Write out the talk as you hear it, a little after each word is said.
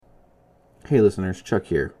Hey listeners, Chuck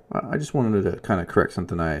here. I just wanted to kind of correct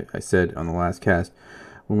something I said on the last cast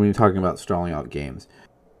when we were talking about stalling out games.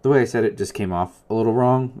 The way I said it just came off a little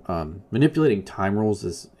wrong. Manipulating time rules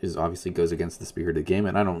is obviously goes against the spirit of the game,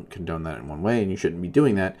 and I don't condone that in one way, and you shouldn't be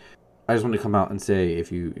doing that. I just wanted to come out and say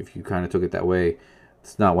if you kind of took it that way,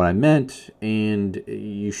 it's not what I meant, and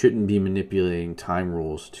you shouldn't be manipulating time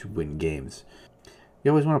rules to win games.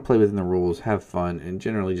 You always want to play within the rules, have fun, and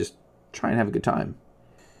generally just try and have a good time.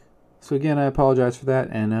 So again, I apologize for that,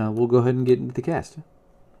 and we'll go ahead and get into the cast.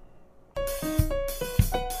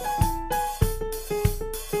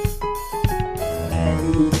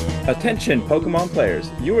 Attention Pokemon players,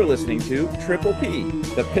 you are listening to Triple P,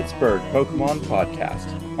 the Pittsburgh Pokemon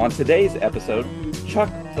podcast. On today's episode, Chuck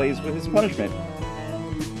plays with his punishment,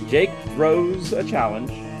 Jake throws a challenge,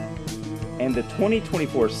 and the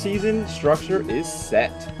 2024 season structure is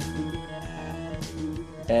set.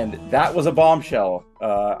 And that was a bombshell,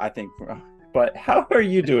 I think. But how are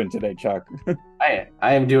you doing today, Chuck? I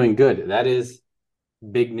am doing good. That is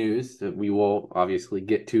big news that we will obviously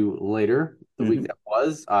get to later. The week that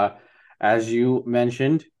was, as you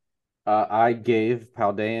mentioned, I gave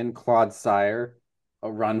Paldean Clodsire a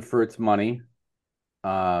run for its money.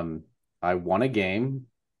 I won a game.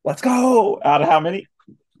 Let's go! Out of how many?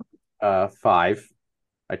 5.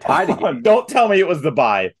 I tied a game. Don't tell me it was the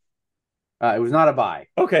bye. It was not a bye.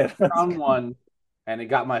 Okay. Round 1, and it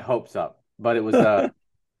got my hopes up. But it was it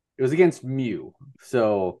was against Mew.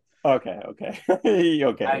 So okay.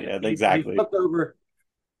 Yeah, exactly. He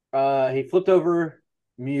flipped over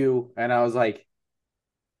Mew, and I was like,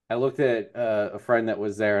 I looked at a friend that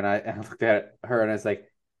was there, and I looked at her, and I was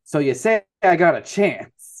like, so you say I got a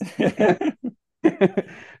chance?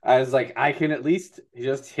 I was like, I can at least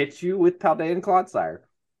just hit you with Paldean Clodsire.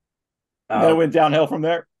 And then it went downhill from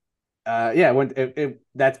there.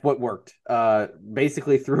 That's what worked.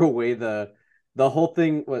 Basically threw away the whole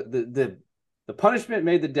thing. The punishment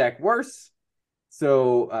made the deck worse.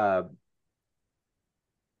 So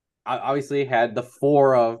I obviously had the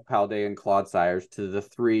 4 of Paldean Clodsires to the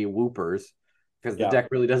 3 Whoopers because the deck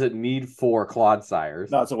really doesn't need 4 Clodsires.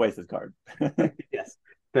 No, it's a wasted card. Yes,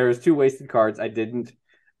 there's 2 wasted cards. I didn't.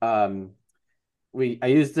 I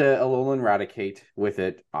used a Alolan Raticate with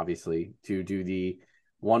it, obviously, to do the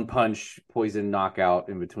 1-punch poison knockout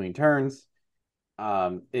in between turns.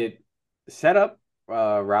 It set up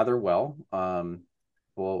rather well.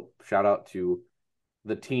 Well, shout out to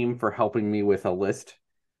the team for helping me with a list,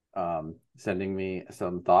 sending me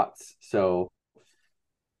some thoughts. So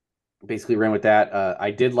basically ran with that.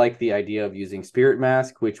 I did like the idea of using Spirit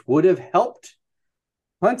Mask, which would have helped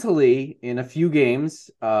plentifully in a few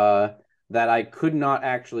games that I could not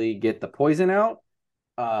actually get the poison out.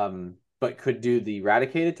 But could do the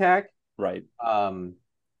Raticate attack. Right.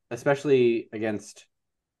 Especially against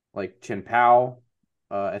like Chin Pao.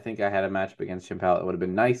 I think I had a matchup against Chin Pao that would have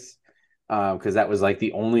been nice. Because that was like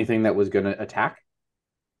the only thing that was going to attack.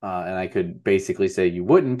 And I could basically say you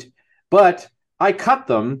wouldn't. But I cut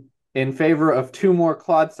them in favor of 2 more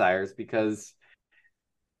Clodsires because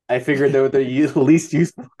I figured they were the least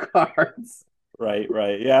useful cards.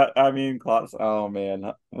 Right. Yeah, I mean, Klotz. Oh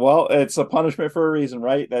man. Well, it's a punishment for a reason,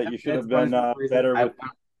 right? That you should have been better.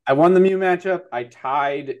 I won the Mew matchup. I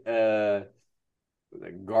tied the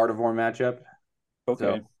Gardevoir matchup.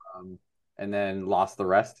 Okay. So, and then lost the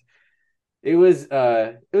rest. It was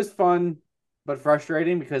fun, but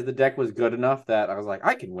frustrating because the deck was good enough that I was like,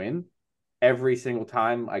 I can win every single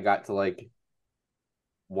time. I got to like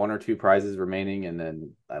 1 or 2 prizes remaining, and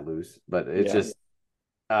then I lose. But it's just.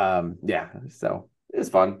 So it was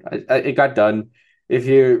fun. It got done. If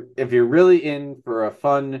you're really in for a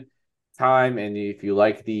fun time, and if you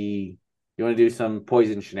like you want to do some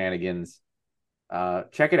poison shenanigans,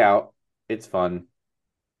 check it out. It's fun.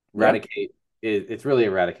 Raticate it's really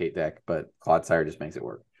a Raticate deck, but Clodsire just makes it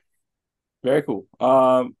work. Very cool.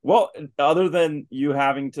 Well, other than you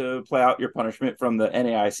having to play out your punishment from the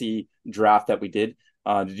NAIC draft that we did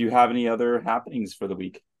you have any other happenings for the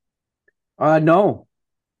week? No.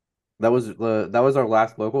 That was our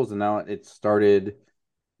last locals, and now it started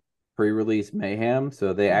pre-release mayhem.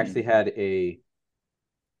 So they actually had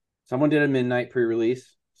someone did a midnight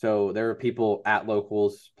pre-release. So there were people at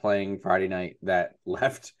locals playing Friday night that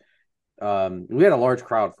left. We had a large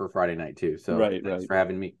crowd for Friday night too. So thanks for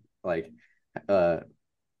having me. Like, I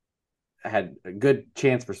had a good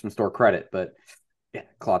chance for some store credit, but yeah,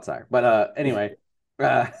 Clodsire. But anyway,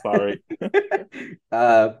 sorry.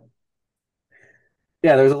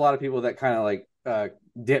 Yeah, there's a lot of people that kind of like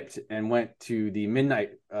dipped and went to the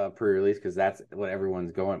midnight pre-release because that's what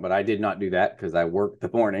everyone's going. But I did not do that because I worked the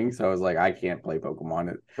morning, so I was like, I can't play Pokemon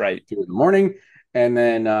at 2 in the morning. And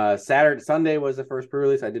then Sunday was the first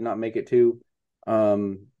pre-release. I did not make it to.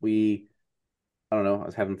 We I don't know. I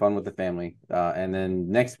was having fun with the family. And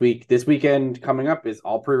then this weekend coming up is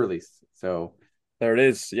all pre-release. So There it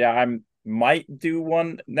is. Yeah, I might do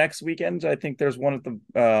one next weekend. I think there's one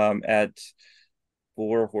at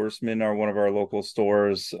Four Horsemen or one of our local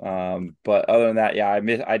stores. But other than that, yeah,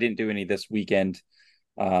 I didn't do any this weekend.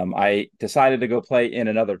 I decided to go play in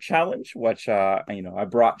another challenge, which I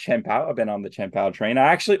brought Chen Pao. I've been on the Chen Pao train. I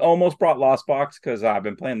actually almost brought Lost Box because I've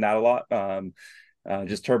been playing that a lot.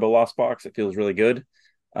 Just Turbo Lost Box. It feels really good.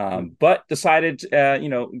 But decided,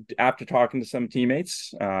 after talking to some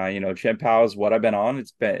teammates, Chen Pao is what I've been on.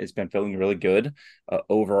 It's been feeling really good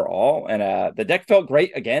overall, and the deck felt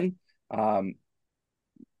great again. Round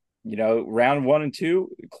 1 and 2,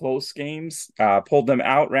 close games, pulled them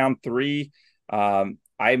out round 3.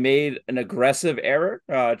 I made an aggressive error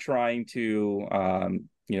trying to,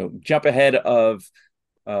 jump ahead of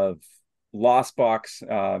Lost Box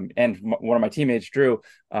and one of my teammates, Drew,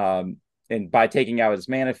 and by taking out his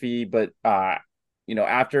mana fee. But,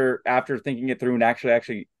 after thinking it through and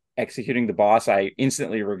actually executing the boss, I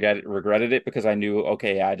instantly regretted it because I knew,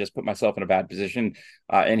 okay, I just put myself in a bad position,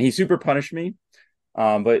 and he super punished me.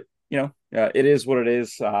 But it is what it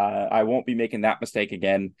is. I won't be making that mistake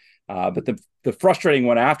again. But the frustrating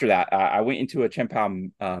one after that, I went into a Chen Pao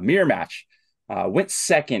mirror match, went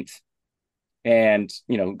second, and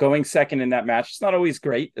going second in that match, it's not always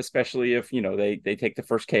great, especially if they take the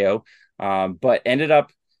first KO. But ended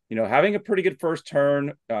up having a pretty good first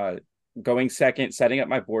turn, going second, setting up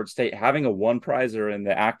my board state, having a one prizer in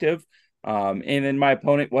the active. And then my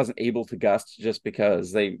opponent wasn't able to gust just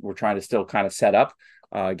because they were trying to still kind of set up,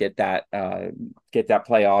 get that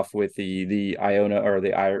play off with the Iona or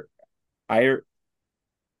the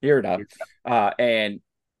Irida, and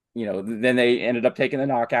then they ended up taking the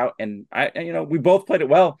knockout, and we both played it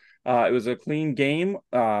well. It was a clean game.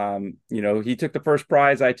 He took the first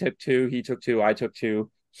prize, I took two, he took two, I took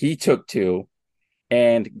two, he took two,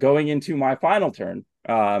 and going into my final turn,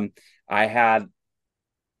 I had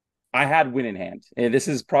win in hand. And this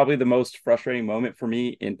is probably the most frustrating moment for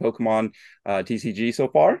me in Pokemon TCG so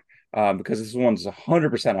far, because this one's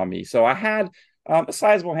 100% on me. So I had a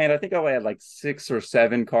sizable hand. I think I only had like 6 or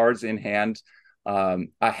 7 cards in hand. I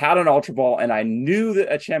had an Ultra Ball, and I knew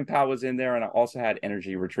that a Chen Pao was in there, and I also had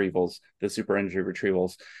energy retrievals, the super energy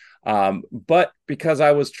retrievals. But because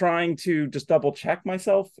I was trying to just double check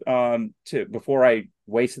myself before I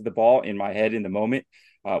wasted the ball in my head in the moment,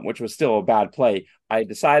 which was still a bad play, I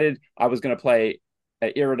decided I was going to play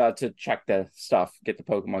Irida to check the stuff, get the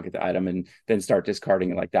Pokemon, get the item, and then start discarding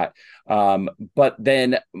it like that. But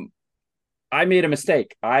then I made a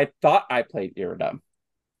mistake. I thought I played Irida,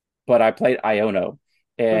 but I played Iono.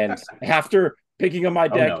 And after picking up my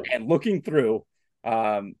deck and looking through,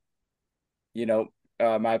 my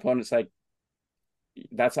opponent's like,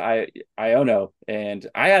 that's Iono, and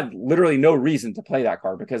I had literally no reason to play that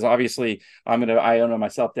card because obviously I'm going to Iono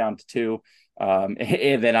myself down to 2,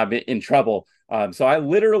 and then I'm in trouble. So I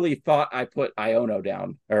literally thought I put Iono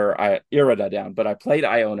down, or Irida down, but I played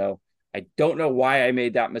Iono. I don't know why I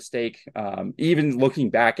made that mistake. Even looking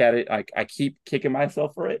back at it, I keep kicking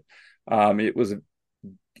myself for it. It was,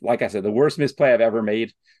 like I said, the worst misplay I've ever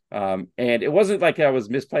made. And it wasn't like I was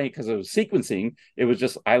misplaying because it was sequencing. It was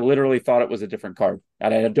just I literally thought it was a different card,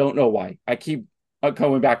 and I don't know why. I keep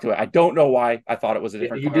coming back to it. I don't know why I thought it was a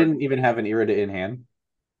different card. You didn't even have an Irida in hand?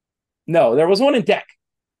 No, there was one in deck.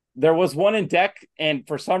 And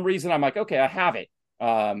for some reason I'm like, okay, I have it.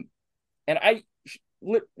 And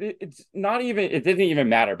it's not even. It didn't even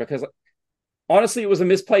matter because honestly, it was a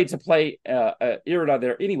misplay to play Irida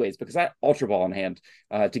there anyways, because I had Ultra Ball in hand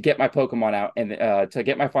to get my Pokemon out and to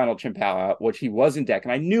get my final Chen Pao out, which he was in deck.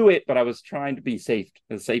 And I knew it, but I was trying to be safe,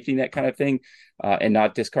 the safety net kind of thing, and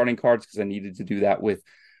not discarding cards because I needed to do that with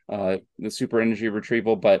the Super Energy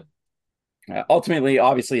Retrieval. But ultimately,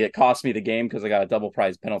 obviously, it cost me the game because I got a double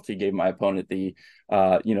prize penalty, gave my opponent the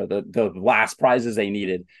last prizes they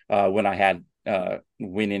needed when I had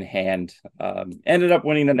win in hand. Ended up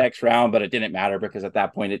winning the next round, but it didn't matter because at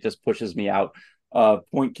that point it just pushes me out of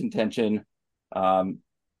point contention. Not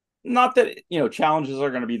that challenges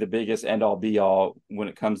are going to be the biggest end all be all when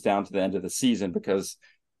it comes down to the end of the season, because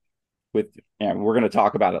we're going to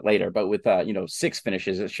talk about it later, but with 6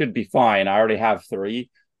 finishes it should be fine. I already have 3.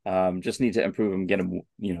 Just need to improve them, get them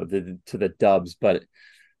to the dubs. But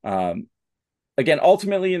again,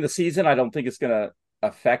 ultimately in the season I don't think it's going to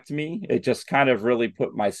affect me. It just kind of really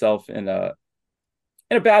put myself in a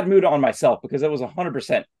bad mood on myself because it was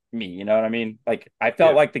 100% me. You know what I mean? Like I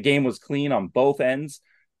felt like the game was clean on both ends,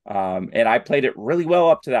 and I played it really well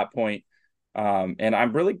up to that point. And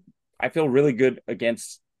I feel really good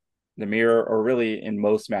against the mirror, or really in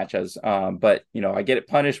most matches. But I get it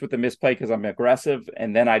punished with the misplay because I'm aggressive,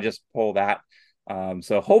 and then I just pull that.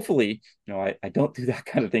 So hopefully, I don't do that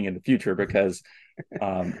kind of thing in the future, because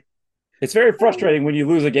um, it's very frustrating when you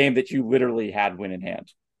lose a game that you literally had win in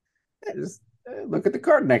hand. Just look at the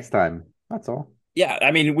card next time. That's all. Yeah,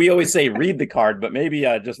 I mean, we always say read the card, but maybe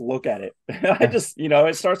just look at it. I just,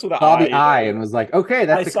 it starts with an Saw the I. eye and was like, okay, I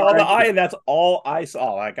that's the saw card the I eye, need. and that's all I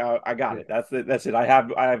saw. Like I got Yeah. it. That's it. I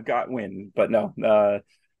have got win, but no.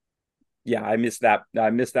 Yeah, I missed that. I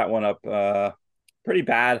missed that one up pretty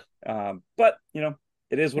bad. But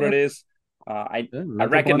it is what Yeah, it is. I mental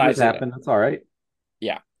blunders recognize it. happen. That's all right.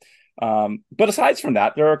 Yeah. But aside from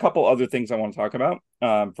that, there are a couple other things I want to talk about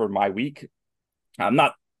for my week. I'm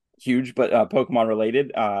not huge, but Pokemon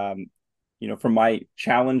related. From my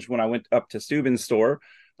challenge when I went up to Steuben's store,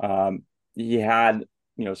 he had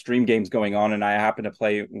stream games going on, and I happened to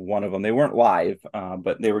play one of them. They weren't live,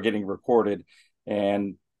 but they were getting recorded,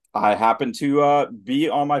 and I happened to be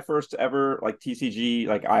on my first ever like TCG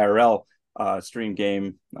like IRL stream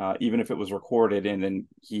game, even if it was recorded. And then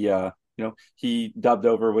he dubbed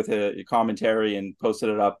over with a commentary and posted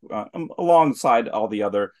it up alongside all the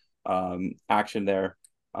other action there.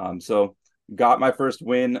 So got my first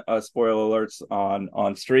win. Spoiler alerts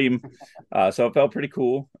on stream. So it felt pretty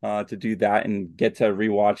cool to do that and get to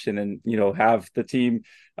rewatch, and then have the team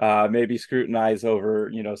maybe scrutinize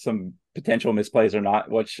over some potential misplays or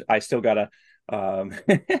not, which I still gotta um,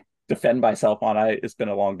 defend myself on. It's been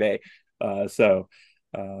a long day, so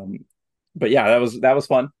um, but yeah, that was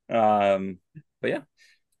fun. But yeah,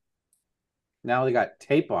 Now they got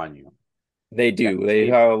tape on you. they Got do. They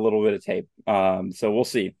tape. have a little bit of tape. So we'll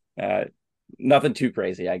see. Nothing too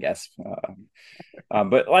crazy, I guess.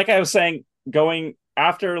 But like I was saying, going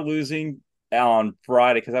after losing on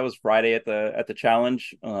Friday, because that was Friday at the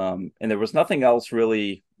challenge, and there was nothing else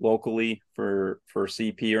really locally for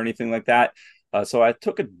CP or anything like that. So I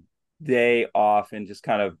took a day off and just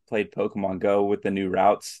kind of played Pokemon Go with the new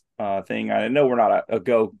routes thing. I know we're not a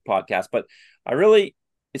Go podcast, but I really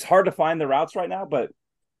it's hard to find the routes right now, but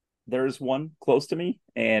there's one close to me,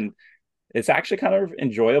 and it's actually kind of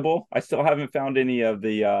enjoyable. I still haven't found any of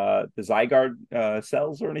the Zygarde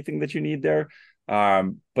cells or anything that you need there,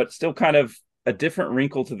 but still kind of a different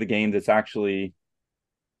wrinkle to the game that's actually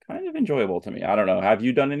kind of enjoyable to me. I don't know. Have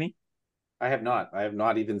you done any? I have not. I have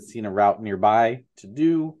not even seen a route nearby to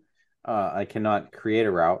do. I cannot create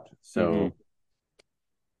a route, Mm-hmm.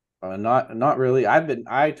 so not really.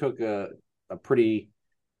 I took a pretty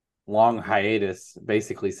long hiatus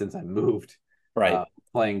basically since I moved. Right.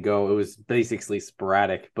 Playing Go, it was basically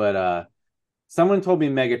sporadic, but someone told me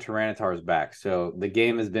Mega Tyranitar is back, so the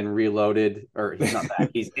game has been reloaded, or he's not back,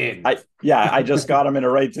 he's in. I just got him in a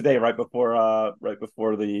raid today, right before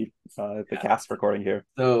the cast recording here.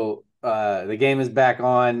 So the game is back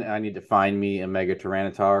on. I need to find me a Mega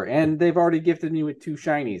Tyranitar, and they've already gifted me with two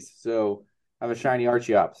shinies. So I have a shiny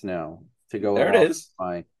Archeops now to go There it along with is.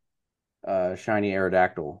 my shiny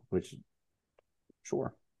Aerodactyl, which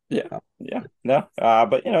sure. Yeah. Uh, Yeah. No.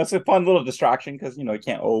 But it's a fun little distraction because you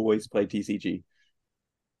can't always play TCG.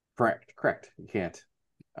 correct. You can't.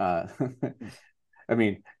 Uh, I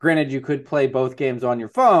mean, granted, you could play both games on your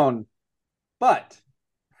phone, but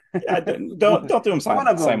Yeah, don't one, don't do them one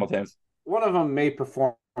of them simultaneous. one of them may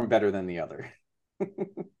perform better than the other.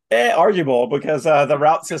 Arguable, because the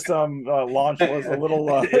route system launch was a little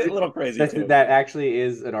a little crazy too. That actually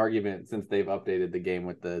is an argument since they've updated the game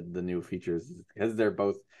with the new features, because they're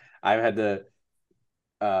both. I've had to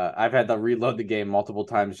reload the game multiple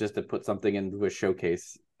times just to put something into a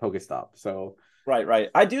showcase Pokestop. So Right.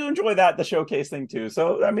 I do enjoy the showcase thing too.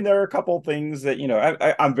 So I mean, there are a couple things that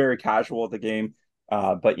I'm very casual at the game,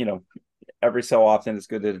 but every so often it's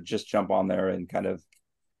good to just jump on there and kind of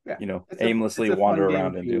yeah, it's aimlessly a fun wander game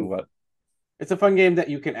around and do to what. it's a fun game that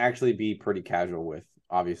you can actually be pretty casual with.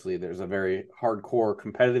 Obviously, there's a very hardcore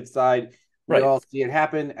competitive side. We Right. all see it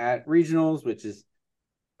happen at regionals, which is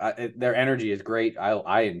their energy is great.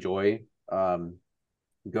 I enjoy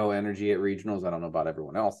Go energy at regionals. I don't know about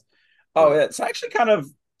everyone else, Oh, but it's actually kind of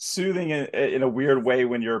soothing in a weird way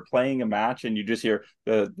when you're playing a match and you just hear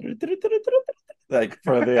the like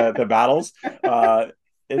for the battles.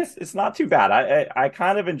 It's not too bad. I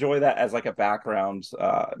kind of enjoy that as like a background,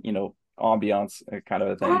 ambiance kind of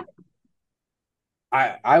a thing.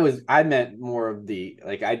 I meant more of the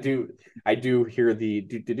like I do hear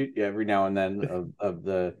the every now and then of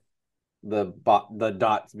the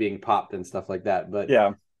dots being popped and stuff like that, but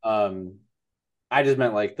Yeah. um I just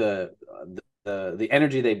meant like the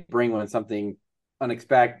energy they bring when something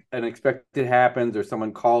unexpected happens, or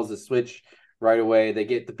someone calls a switch right away. They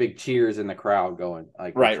get the big cheers in the crowd going,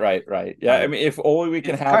 like Right, which right, right. Yeah, I uh, mean, if only we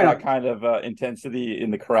can it's have kind that of kind of intensity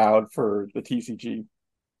in the crowd for the TCG.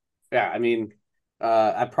 yeah. I mean,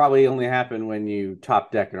 that probably only happened when you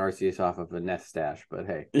top deck an Arceus off of a Nest Stash, but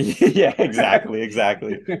hey, Yeah, exactly,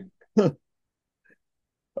 exactly. which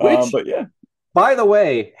But yeah, by the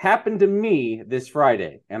way happened to me this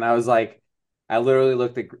Friday, and I was like, I literally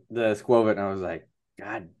looked at the Squovit and I was like,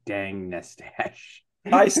 God dang Nest Stash.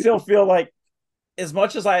 I still feel like as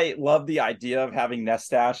much as I love the idea of having Nest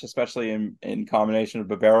Stash, especially in combination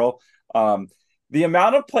with Barrel, um, the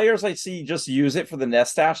amount of players I see just use it for the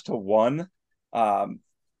Nest Stash to one, um,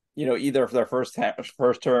 either for their first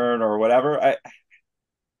turn or whatever. I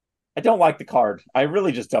don't like the card. I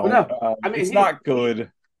really just Well, don't. no, I mean It's not good.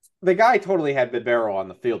 the guy totally had Bibero on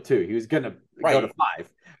the field too. He was gonna go to Right.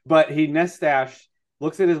 5, but he Nest Stash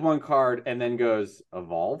looks at his one card and then goes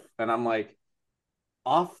evolve, and I'm like,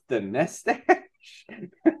 off the Nest Stash,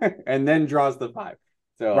 and then draws the 5.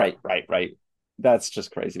 So Right, right, right. That's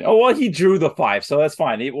just crazy. Oh, well, he drew the 5, so that's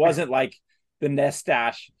fine. It wasn't like the Nest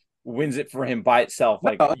Stash wins it for him by itself, no,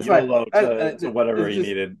 like that's fine. YOLO to whatever It's he just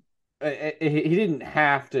needed. he didn't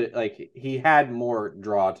have to, like, he had more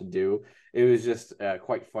draw to do. It was just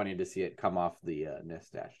quite funny to see it come off the Nest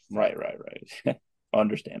Stash. So. Right, right, right.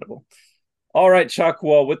 Understandable. All right, Chuck.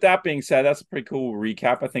 Well, with that being said, that's a pretty cool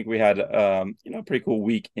recap. I think we had pretty cool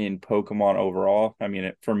week in Pokemon overall. I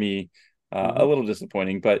mean, for me, a little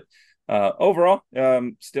disappointing, but overall,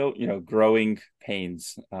 still, growing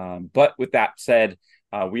pains. But with that said,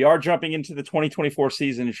 we are jumping into the 2024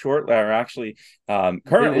 season shortly, or actually,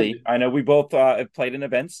 currently, I know we both have played in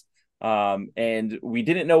events, and we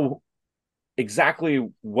didn't know exactly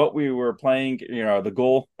what we were playing, the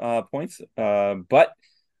goal points, but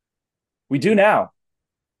we do now.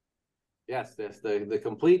 Yes, the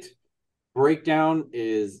complete breakdown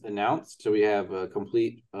is announced. So we have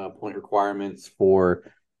complete point requirements for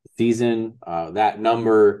the season. That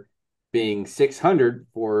number being 600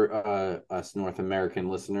 for us North American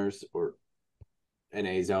listeners or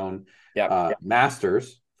NA zone. Yep.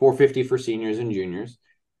 Masters, 450 for seniors and juniors.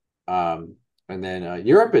 And then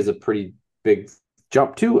Europe is a pretty big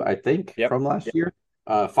jump too, I think, Yep. from last year.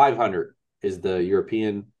 500 is the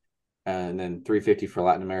European, and then 350 for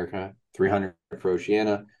Latin America, 300 for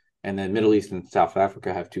Oceania, and then Middle East and South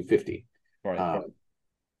Africa have 250. Right.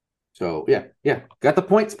 So yeah, got the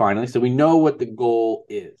points finally. So we know what the goal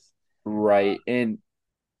is. Right. And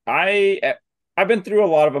I've been through a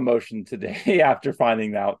lot of emotion today after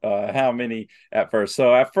finding out how many at first.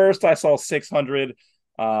 So at first I saw 600,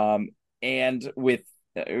 and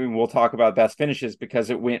we'll talk about best finishes because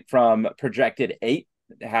it went from projected 8,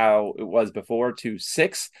 how it was before, to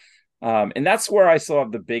 6. And that's where I still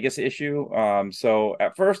have the biggest issue. So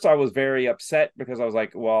at first I was very upset because I was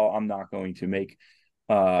like, well, I'm not going to make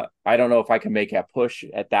I don't know if I can make a push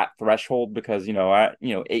at that threshold because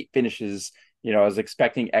 8 finishes, I was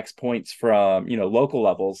expecting X points from local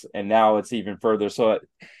levels, and now it's even further. So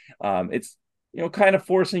it's kind of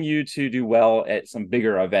forcing you to do well at some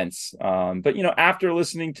bigger events. But after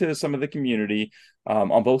listening to some of the community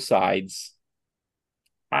on both sides,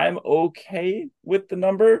 I'm okay with the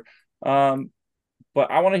number.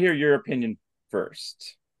 But I want to hear your opinion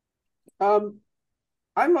first. Um,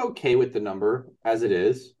 I'm okay with the number as it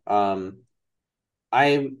is. I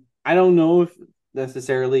don't know if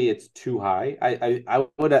necessarily it's too high. I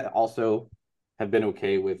would also have been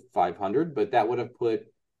okay with 500, but that would have put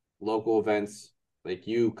local events, like,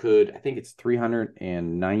 you could, I think it's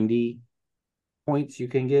 390 points you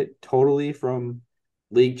can get totally from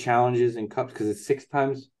league challenges and cups, because it's 6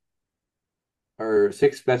 times, or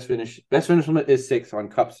 6 best finish limit is 6 on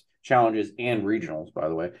cups, challenges, and regionals, by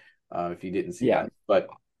the way, if you didn't see Yeah. that. But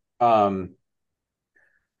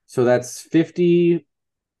so that's 50.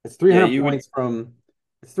 It's 300 you would points from.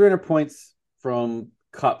 It's 300 points from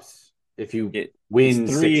cups if you it's win 6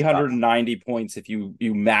 cups. 390 points if you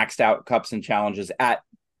maxed out cups and challenges at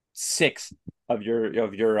 6 of your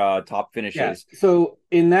top Yeah. finishes. So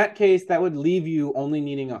in that case, that would leave you only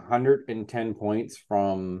needing 110 points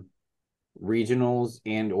from regionals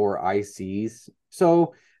and or ICs.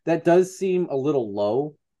 So that does seem a little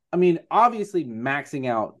low. I mean, obviously, maxing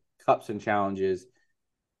out cups and challenges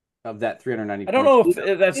of that 390 I don't points know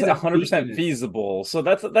if that's is a feat 100% feasible. So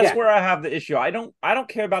that's yeah. where I have the issue. I don't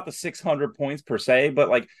care about the 600 points per se, but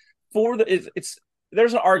like for the it's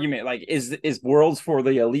there's an argument, like is worlds for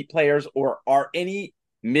the elite players, or are any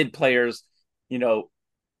mid players,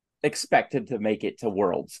 expected to make it to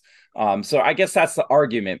Worlds. So I guess that's the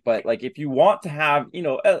argument. But like, if you want to have,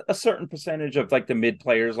 a certain percentage of like the mid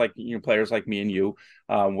players, like players like me and you,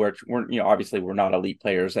 we're obviously we're not elite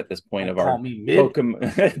players at this point Don't of call our me mid.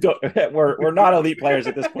 Pokemon. we're not elite players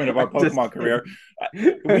at this point of our Just Pokemon career.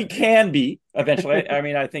 kidding. We can be eventually. I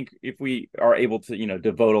mean, I think if we are able to,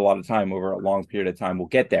 devote a lot of time over a long period of time, we'll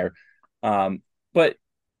get there. But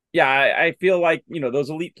yeah, I feel like those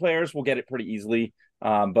elite players will get it pretty easily.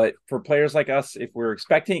 But for players like us, if we're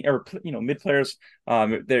expecting, or mid players,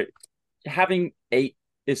 they're having 8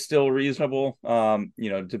 is still reasonable.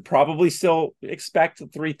 To probably still expect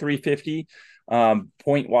 350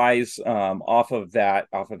 point wise off of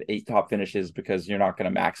 8 top finishes, because you're not going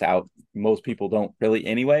to max out. Most people don't really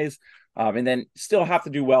anyways. And then still have to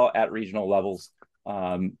do well at regional levels.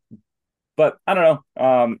 But I don't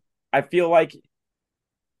know. I feel like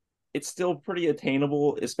it's still pretty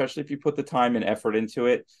attainable, especially if you put the time and effort into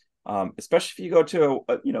it. Especially if you go to,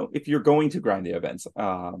 if you're going to grind the events,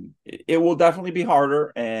 it will definitely be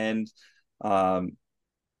harder. And I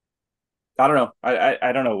don't know.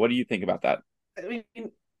 I don't know. What do you think about that? I mean,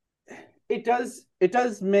 it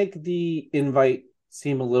does make the invite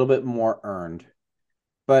seem a little bit more earned,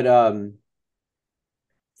 but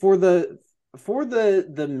for the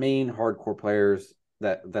main hardcore players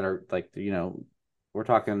that are like we're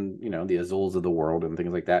talking the Azules of the world and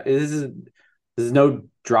things like that. This is no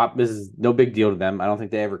drop. This is no big deal to them. I don't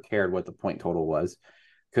think they ever cared what the point total was,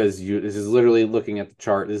 because this is literally looking at the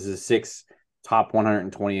chart. This is 6 top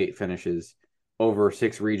 128 finishes over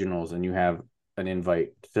 6 regionals, and you have an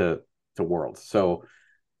invite to Worlds. So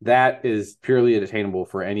that is purely attainable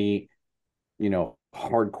for any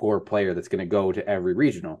hardcore player that's going to go to every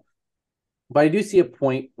regional. But I do see a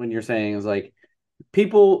point when you're saying is like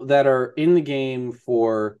people that are in the game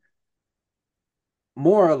for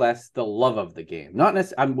more or less the love of the game. Not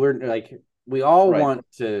necessarily. We're like we all Right. want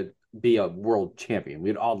to be a world champion.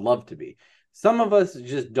 We'd all love to be. Some of us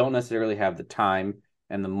just don't necessarily have the time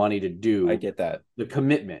and the money to I do get that. the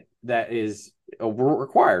commitment that is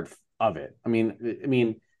required of it. I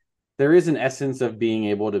mean, there is an essence of being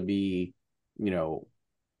able to be,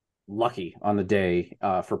 lucky on the day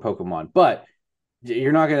for Pokemon, but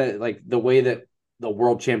you're not gonna like the way that the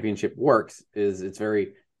World Championship works is it's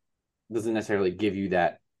very doesn't necessarily give you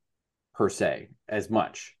that per se as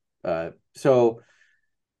much. So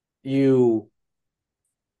you,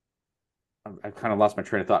 I've kind of lost my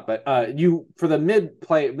train of thought, but you for the mid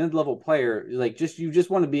level player, like you just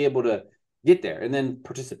want to be able to get there and then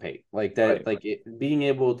participate like that, Right. like being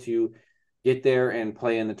able to get there and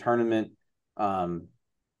play in the tournament, and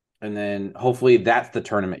then hopefully that's the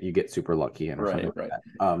tournament you get super lucky in or something Right. like Right.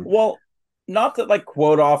 that. Well, not to like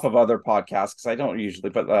quote off of other podcasts, because I don't usually,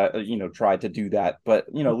 but try to do that.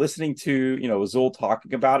 But listening to Azul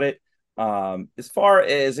talking about it, as far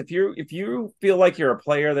as if you feel like you're a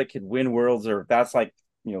player that could win worlds, or if that's like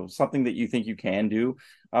something that you think you can do,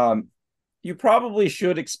 you probably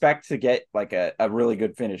should expect to get like a really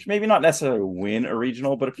good finish. Maybe not necessarily win a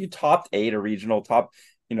regional, but if you topped 8 a regional,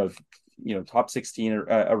 you know top 16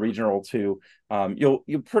 a regional too, you'll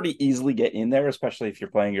pretty easily get in there, especially if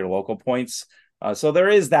you're playing your local points. So there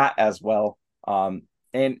is that as well.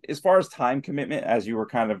 And as far as time commitment, as you were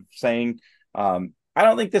kind of saying, I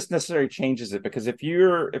don't think this necessarily changes it, because if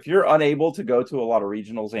you're unable to go to a lot of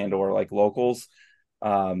regionals and or like locals,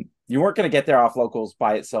 you weren't going to get there off locals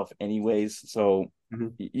by itself anyways. So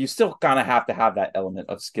Mhm. you still kind of have to have that element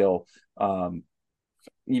of skill.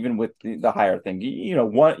 Even with the higher thing,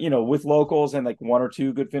 with locals and like 1 or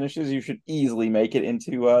 2 good finishes, you should easily make it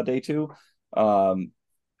into day 2. Um,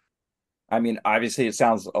 I mean, obviously, it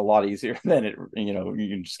sounds a lot easier than it. You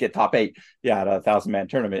can just get top 8, yeah, at a 1,000-man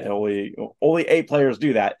tournament. Only 8 players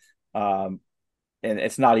do that, and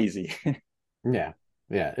it's not easy. Yeah,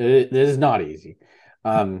 yeah, it is not easy.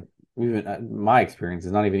 Even my experience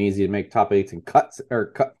is not even easy to make top 8s and cuts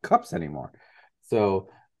or cups anymore. So,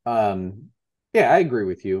 yeah, I agree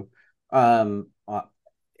with you.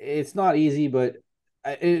 It's not easy, but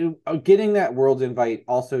getting that world's invite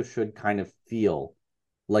also should kind of feel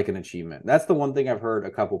like an achievement. That's the one thing I've heard a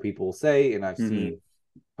couple people say, and I've Mm-hmm. seen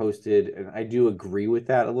posted, and I do agree with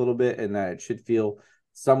that a little bit, and that it should feel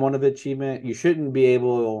somewhat of an achievement. You shouldn't be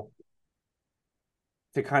able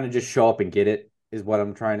to kind of just show up and get it is what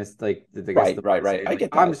I'm trying to like. I guess Right, the right, point right. saying I like get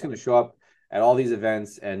I'm that. just going to show up at all these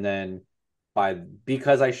events, and then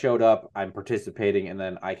because I showed up, I'm participating, and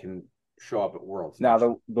then I can show up at Worlds Now,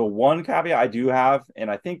 next. the one caveat I do have,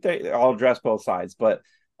 and I think I'll address both sides, but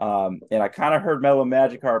and I kind of heard Mellow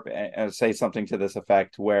Magikarp say something to this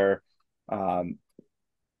effect, where um,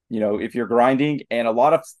 if you're grinding, and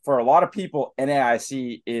for a lot of people,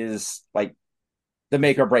 NAIC is like the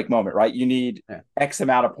make or break moment, right? You need X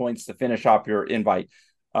amount of points to finish off your invite.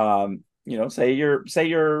 Say you're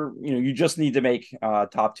you just need to make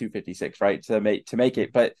top 256, right? To make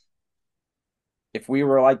it. But if we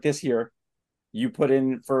were like this year, you put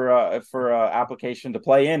in for application to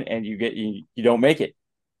play in, and you don't make it.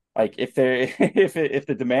 Like if they if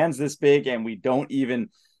the demand's this big and we don't even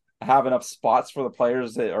have enough spots for the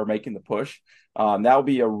players that are making the push, that would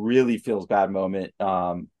be a really feels bad moment,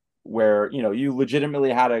 where you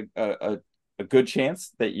legitimately had a good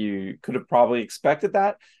chance that you could have probably expected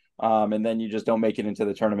that, and then you just don't make it into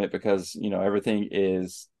the tournament because everything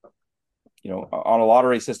is on a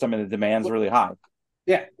lottery system and the demand's really high.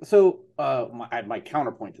 Yeah. So my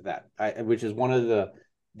counterpoint to that, which is one of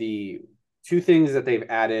the two things that they've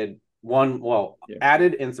added.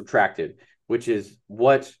 Added and subtracted, which is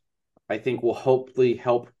what I think will hopefully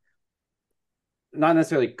help, not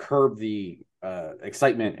necessarily curb the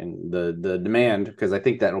excitement and the demand, because I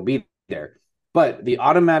think that'll be there. But the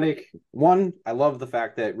automatic one, I love the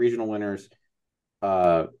fact that regional winners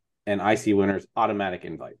and IC winners automatic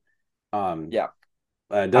invite. I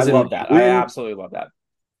love that. I absolutely love that.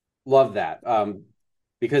 Love that.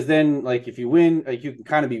 Because then, like, if you win, like, you can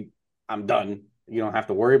kind of be, I'm done. You don't have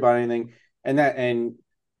to worry about anything,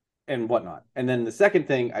 and whatnot. And then the second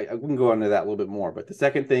thing, I can go into that a little bit more, but the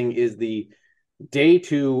second thing is the day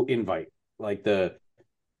 2 invite, like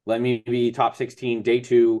let me be top 16 day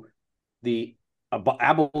 2, the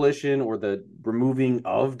abolition or the removing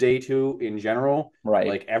of day 2 in general. Right.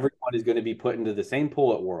 Like, everyone is going to be put into the same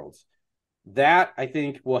pool at Worlds. That I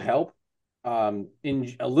think will help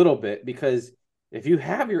in a little bit, because if you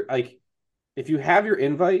have your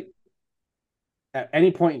invite at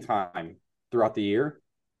any point in time throughout the year,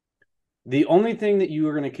 the only thing that you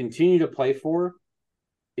are going to continue to play for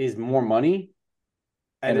is more money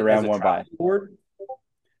and around one buy board.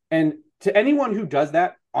 And to anyone who does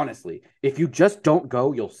that, honestly, if you just don't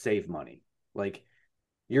go, you'll save money. Like,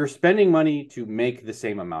 you're spending money to make the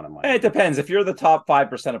same amount of money. And it depends. If you're the top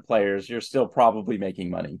 5% of players, you're still probably making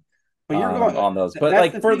money. But you're going on those. But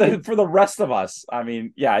like for the rest of us, I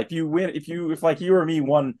mean, yeah, if you win, if like you or me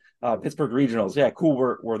won Pittsburgh regionals, yeah, cool,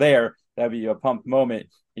 we're there. That'd be a pump moment,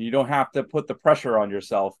 and you don't have to put the pressure on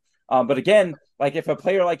yourself. But again, like if a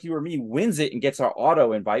player like you or me wins it and gets our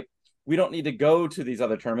auto invite, we don't need to go to these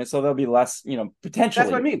other tournaments, so there'll be less, potentially.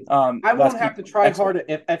 That's what I mean. I won't have to try hard.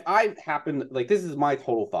 If I happen, like, this is my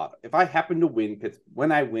total thought. If I happen to win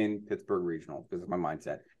when I win Pittsburgh regional, because it's my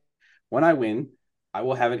mindset, when I win, I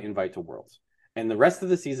will have an invite to Worlds, and the rest of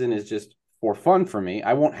the season is just for fun for me.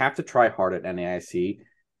 I won't have to try hard at NAIC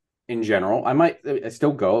in general. I might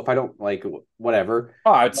still go if I don't like whatever.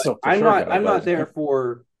 Oh, I'd still. I'm not there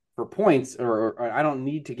for points, or I don't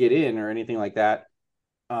need to get in or anything like that.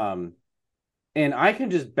 And I can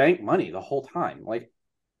just bank money the whole time. Like,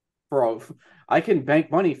 I can bank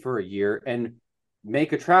money for a year and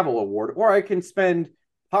make a travel award, or I can spend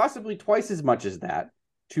possibly twice as much as that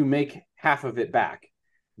to make half of it back,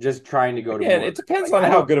 just trying to go to. Yeah, it depends on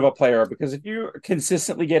how good of a player, because if you're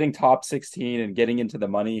consistently getting top 16 and getting into the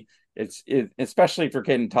money, especially if you're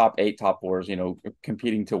getting top 8, top 4s,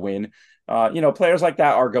 competing to win, players like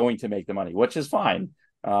that are going to make the money, which is fine.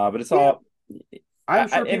 But it's all. I'm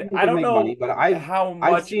sure people can make money, but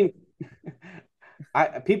I've seen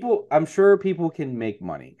I'm sure people can make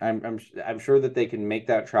money. I'm sure that they can make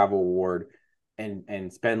that travel award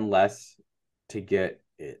and spend less to get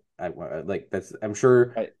it. I'm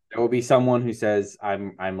sure there will be someone who says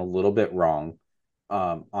I'm a little bit wrong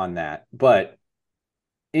on that, but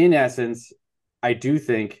in essence, I do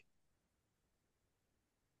think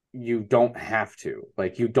you don't have to.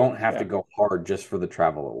 Like, you don't have to go hard just for the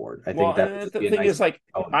travel award. I think that the thing is, like,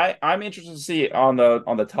 I'm interested to see on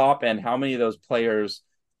the top end how many of those players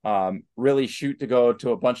really shoot to go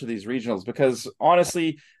to a bunch of these regionals, because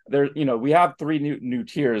honestly, we have 3 new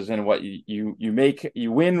tiers, and what you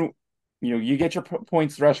win, you get your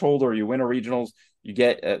points threshold, or you win a regionals, you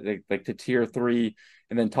get like the tier 3,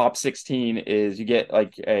 and then top 16 is you get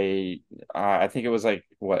like I think it was like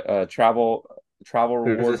what travel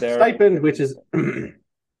reward there. Stipend, which is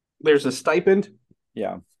there's a stipend.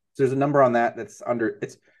 Yeah. There's a number on that that's under,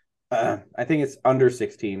 it's I think it's under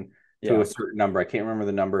 16 to a certain number. I can't remember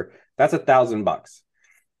the number. That's $1,000.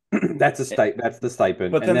 That's the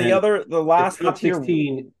stipend. But then the last top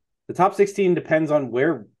 16, the top 16 depends on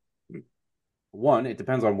where it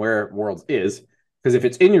depends on where Worlds is. Because if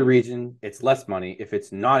it's in your region, it's less money. If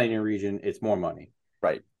it's not in your region, it's more money.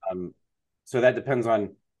 Right. So that depends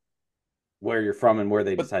on where you're from and where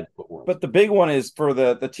they But decide to put worlds. but the big one is for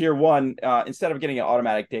the tier one. Instead of getting an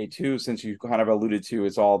automatic day two, since you kind of alluded to,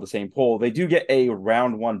 it's all the same pool. They do get a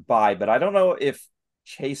round one bye, but I don't know if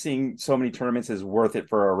chasing so many tournaments is worth it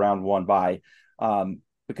for a round one bye,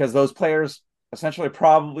 because those players essentially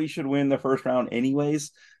probably should win the first round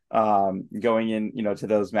anyways. Going in, to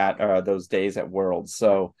those days at Worlds.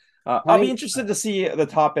 So I'll be Playing interested to see the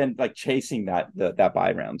top end like chasing that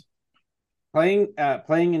bye round.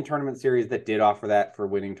 playing in tournament series that did offer that for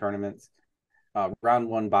winning tournaments, round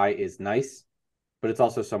one bye is nice, but it's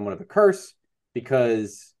also somewhat of a curse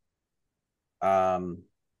because round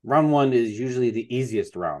one is usually the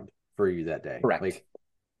easiest round for you that day. Correct.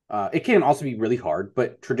 It can also be really hard,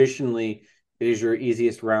 but traditionally it is your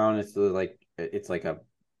easiest round. It's like a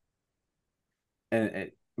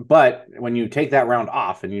but when you take that round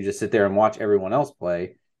off and you just sit there and watch everyone else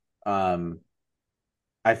play,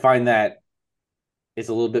 I find that it's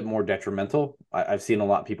a little bit more detrimental. I've seen a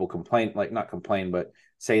lot of people complain, like not complain, but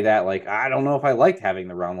say that like I don't know if I liked having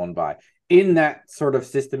the round one bye in that sort of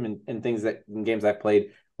system and things that in games I've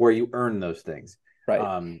played where you earn those things.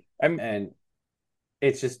 Right. And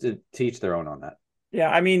it's just to teach their own on that. Yeah,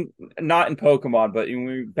 I mean, not in Pokemon, but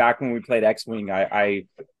back when we played X-Wing, I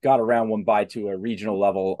got around one by to a regional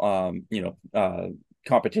level,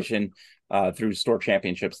 competition through store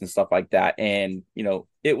championships and stuff like that. And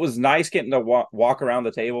it was nice getting to walk around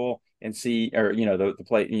the table and see, or the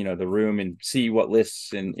play, the room and see what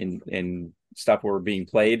lists and stuff were being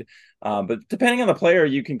played. But depending on the player,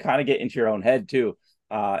 you can kind of get into your own head too.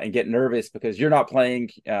 And get nervous because you're not playing.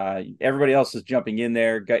 Everybody else is jumping in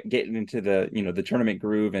there, getting into the tournament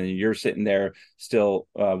groove, and you're sitting there still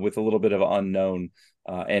with a little bit of unknown.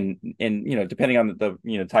 And depending on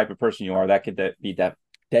the type of person you are, that could be that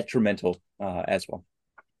detrimental as well.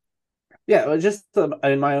 Yeah, just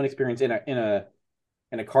in my own experience in a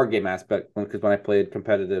card game aspect, because when I played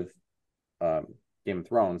competitive Game of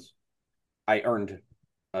Thrones, I earned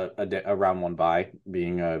a round one bye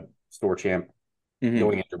being a store champ.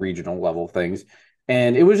 Going into regional level things,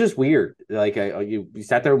 and it was just weird. Like you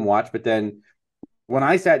sat there and watched, but then when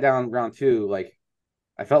I sat down round two, like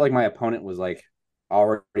I felt like my opponent was like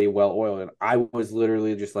already well oiled, and I was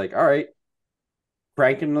literally just like, all right,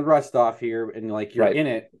 cranking the rust off here, and like you're Right. in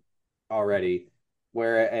it already.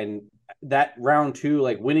 And that round two,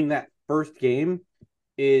 like winning that first game,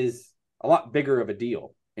 is a lot bigger of a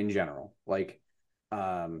deal in general. Like,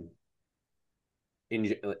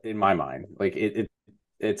 in my mind, like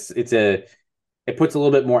it puts a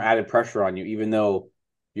little bit more added pressure on you, even though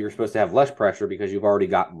you're supposed to have less pressure because you've already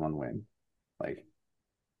gotten one win. Like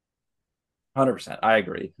 100%, I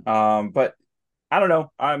agree. But I don't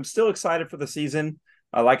know. I'm still excited for the season.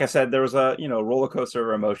 Like I said, there was a roller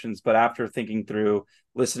coaster of emotions, but after thinking through,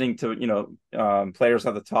 listening to players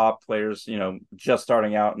at the top, players just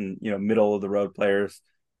starting out, and middle of the road players,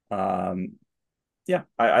 I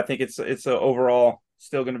think it's a overall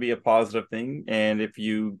still going to be a positive thing. And if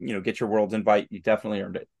you get your Worlds invite, you definitely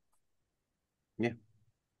earned it. Yeah.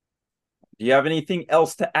 Do you have anything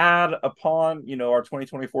else to add upon our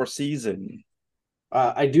 2024 season?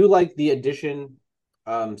 I do like the addition.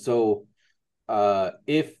 If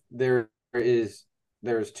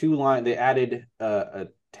there's two line, they added a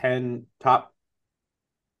 10 top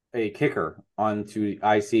a kicker onto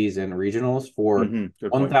ICs and regionals for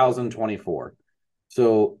 1,024.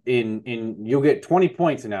 So in you'll get 20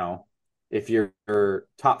 points now if you're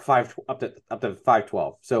top five up to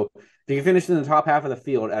 512. So if you can finish in the top half of the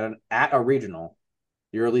field at a regional,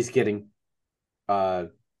 you're at least getting at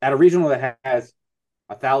a regional that has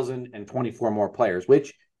 1,024 more players,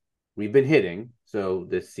 which we've been hitting. So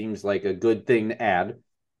this seems like a good thing to add.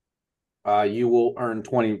 You will earn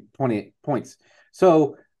 20 points.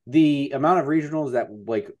 So the amount of regionals that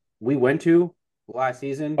like we went to last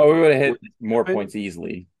season, we would have hit more points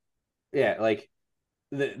easily. Yeah, like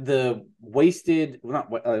the wasted, well,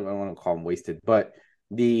 not I don't want to call them wasted, but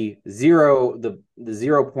the 0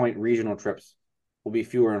 point regional trips will be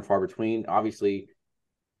fewer and far between. Obviously,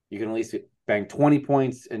 you can at least bang 20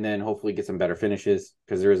 points and then hopefully get some better finishes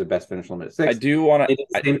because there is a best finish limit of 6. I do want to.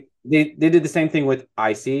 They did the same thing with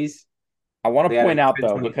ICs. I want to point out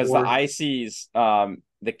though, because the ICs,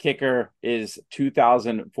 the kicker is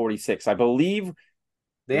 2,046. I believe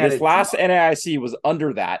this last NAIC was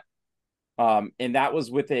under that. And that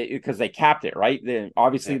was because they capped it, right? Then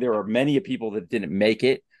obviously there were many people that didn't make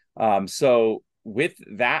it. So with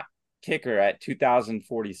that kicker at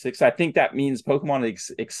 2,046, I think that means Pokemon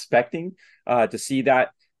is expecting to see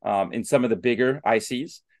that in some of the bigger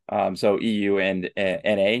ICs, so EU and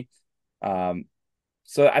NA.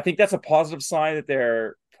 So I think that's a positive sign that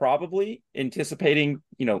they're probably anticipating,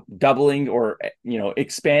 doubling or,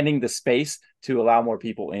 expanding the space to allow more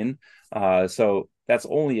people in. So that's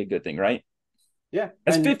only a good thing, right? Yeah,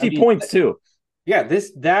 That's and I 50 mean, points too. yeah,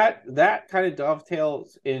 that kind of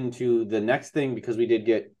dovetails into the next thing because we did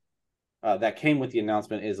get that came with the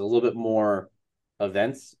announcement is a little bit more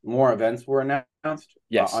events. More events were announced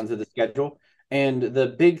Yes. onto the schedule, and the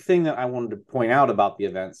big thing that I wanted to point out about the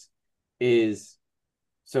events is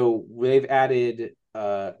so they've added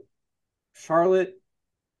Charlotte,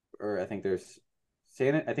 or I think there's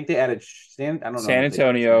I think they added San. I don't know San if they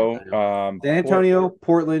added San Antonio, Antonio. San Port. Antonio,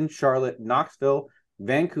 Portland, Charlotte, Knoxville,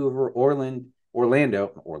 Vancouver,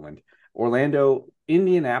 Orlando,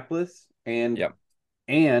 Indianapolis, Yep.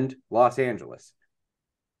 and Los Angeles.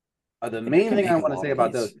 The I think that main can thing I make a want to lot say of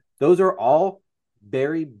about these. those are all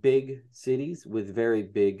very big cities with very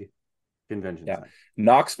big convention Yeah. centers.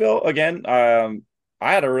 Knoxville, again,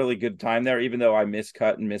 I had a really good time there, even though I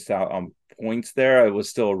miscut and missed out on points there. It was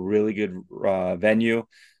still a really good venue.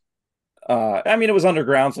 I mean, it was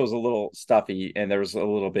underground, so it was a little stuffy, and there was a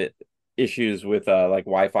little bit issues with like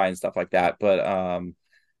Wi-Fi and stuff like that. But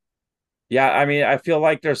yeah, I mean, I feel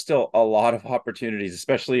like there's still a lot of opportunities,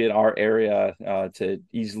 especially in our area, to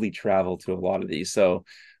easily travel to a lot of these. So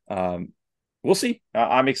um, we'll see.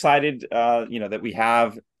 I'm excited, that we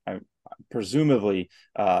have presumably,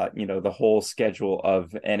 the whole schedule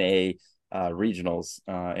of NA regionals,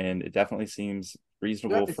 and it definitely seems Yeah,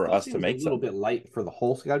 reasonable it for still us to seems a make little some. bit light for the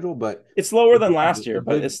whole schedule, but It's lower it than gives last you year,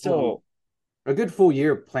 but it's still. a good full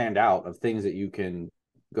year planned out of things that you can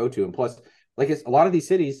go to, and plus, like it's a lot of these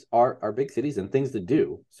cities are big cities and things to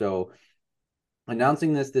do. So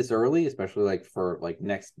announcing this early, especially like for like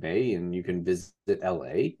next May, and you can visit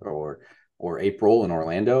LA or April in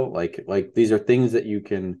Orlando, like these are things that you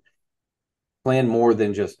can plan more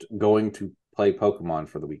than just going to play Pokemon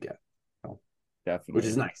for the weekend, so, which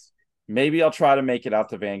is Definitely. nice. Maybe I'll try to make it out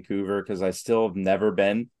to Vancouver because I still have never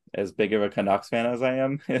been as big of a Canucks fan as I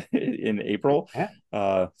am in April. Yeah,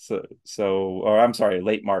 Or I'm sorry,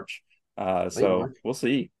 late March. late So March. we'll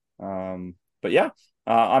see. But yeah,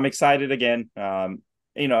 I'm excited again.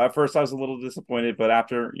 At first I was a little disappointed, but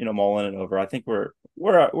after mulling it over, I think we're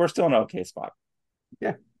still in an okay spot.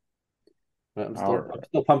 Yeah, but All I'm right.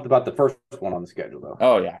 still pumped about the first one on the schedule though.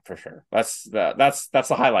 Oh yeah, for sure. That's the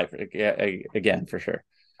highlight again for sure.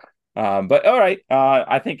 But all right,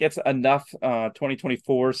 I think it's enough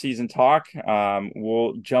 2024 season talk.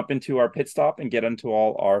 We'll jump into our pit stop and get into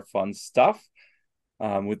all our fun stuff.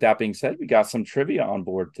 With that being said, we got some trivia on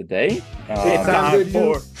board today. It's time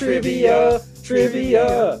for trivia.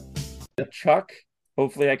 Chuck,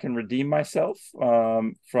 hopefully I can redeem myself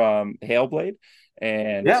from Hailblade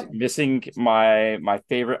and Yeah. missing my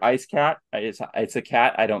favorite ice cat. It's a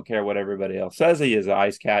cat. I don't care what everybody else says. He is an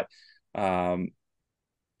ice cat. Um,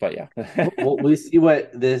 but yeah. Well, we see what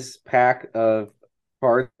this pack of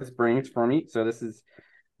cards brings for me. So this is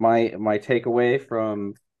my takeaway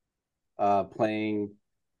from playing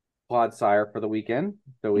Quad Sire for the weekend.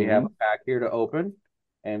 So we have Mm-hmm. a pack here to open,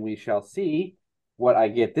 and we shall see what I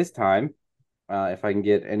get this time. If I can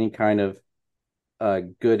get any kind of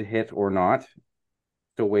good hit or not.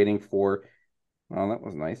 Still waiting for. Well, that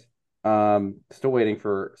was nice. Still waiting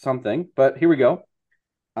for something, but here we go.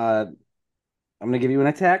 I'm gonna give you an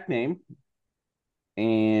attack name,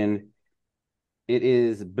 and it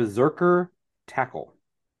is Berserker Tackle.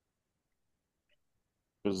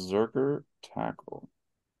 Berserker tackle.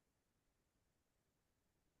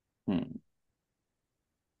 Hmm.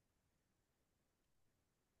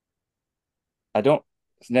 I don't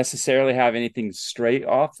necessarily have anything straight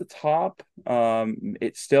off the top.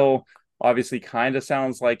 It still obviously kind of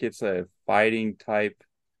sounds like it's a fighting type,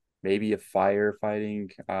 maybe a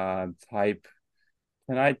firefighting type.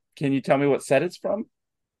 Can you tell me what set it's from?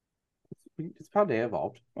 It's probably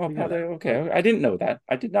evolved. Oh, You know that. okay. I didn't know that.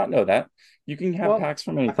 I did not know that. You can have Well, packs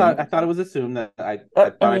from anything. I thought it was assumed that I I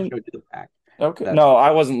thought I mean, showed you the pack. okay. That's No,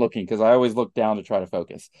 I wasn't looking because I always look down to try to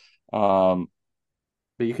focus. Um,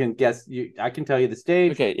 but you can guess. I can tell you the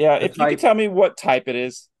stage, okay, yeah. the If you could type. tell me what type it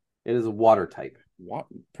is. It is a water type. What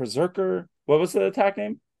Berserker? What was the attack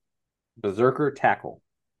name? Berserker Tackle.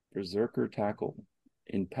 Berserker Tackle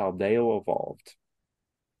in Paldeo evolved.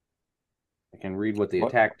 I can read what the What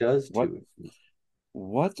attack does what too.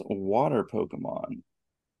 what water Pokemon?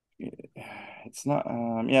 It's not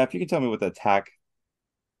yeah, if you can tell me what the attack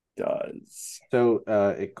does. So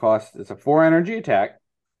it's a 4 energy attack.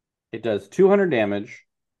 It does 200 damage,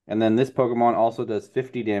 and then this Pokemon also does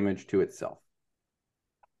 50 damage to itself.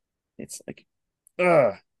 It's like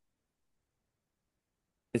uh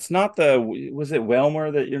it's not the was it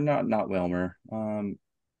Whelmer that you're not Whelmer.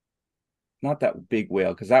 not that big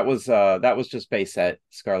whale, because that was just base set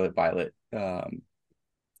Scarlet Violet.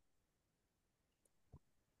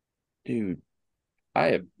 Dude, I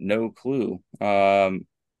have no clue. Doesn't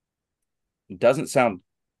sound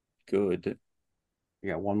good.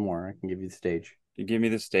 You got one more. I can give you the stage. You give me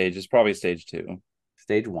the stage. It's probably stage 2.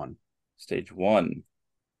 Stage 1. Stage 1.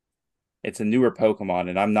 It's a newer Pokemon,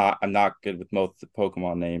 and I'm not good with most of the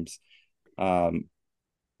Pokemon names. I'll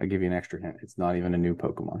give you an extra hint. It's not even a new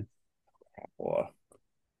Pokemon. Well,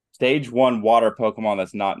 stage 1 water Pokemon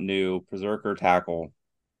that's not new. Berserker Tackle.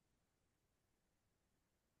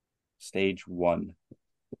 Stage 1.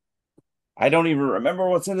 I don't even remember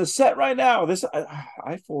what's in the set right now.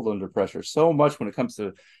 I fold under pressure so much when it comes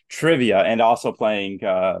to trivia and also playing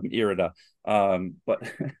Irida.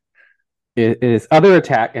 But It is other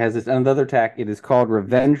attack. It has this another attack. It is called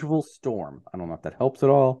Revengeful Storm. I don't know if that helps at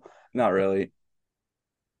all. not really.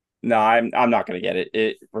 No, I'm not gonna get it.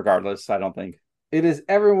 It regardless, I don't think. It is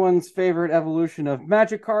everyone's favorite evolution of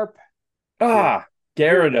Magikarp. Ah,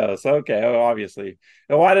 Gyarados. Okay, oh, obviously.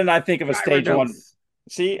 Why didn't I think of a stage 1? Gyarados.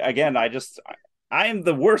 See, again, I am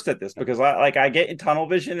the worst at this because I get in tunnel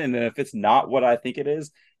vision, and then if it's not what I think it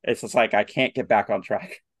is, it's just like I can't get back on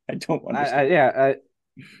track. I don't understand.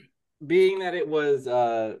 Being that it was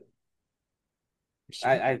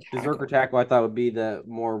Berserker Tackle, I thought would be the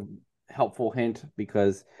more helpful hint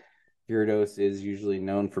because Gyarados is usually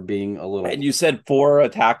known for being a little. And you said 4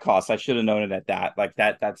 attack costs. I should have known it at that. Like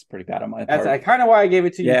that's pretty bad on my part. That's kind of why I gave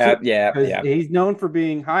it to you. Yeah, too, yeah, because yeah. he's known for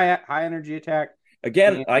being high energy attack.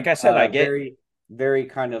 Again, And, like I said, I get very, very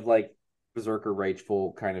kind of like Berserker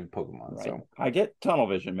Rageful kind of Pokemon. right. So I get tunnel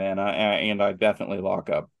vision, man, and I definitely lock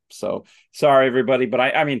up. So sorry, everybody, but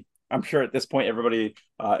I mean, I'm sure at this point everybody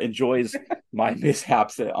enjoys my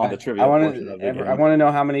mishaps on the trivia portion of the game. I want to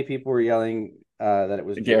know how many people were yelling that it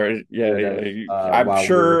was Garrett. Yeah. I'm while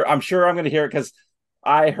sure. I'm sure I'm going to hear it because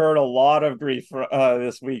I heard a lot of grief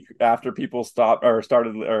this week after people stopped or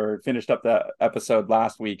started or finished up the episode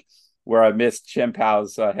last week where I missed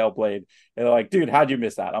Chimpow's Hellblade. And they're like, "Dude, how'd you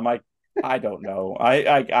miss that?" I'm like, "I don't know.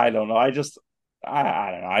 I don't know. I don't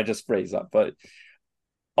know. I just phrase up." But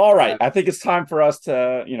all right, I think it's time for us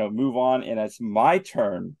to move on, and it's my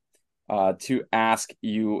turn to ask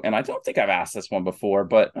you. And I don't think I've asked this one before,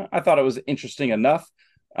 but I thought it was interesting enough.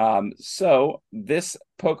 So this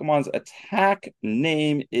Pokemon's attack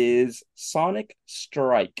name is Sonic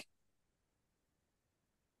Strike.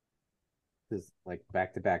 This is like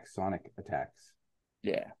back-to-back Sonic attacks.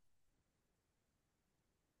 Yeah.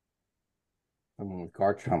 Someone with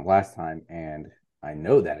Garchomp last time, and I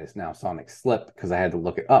know that it's now Sonic Slip because I had to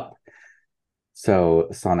look it up. So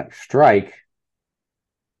Sonic Strike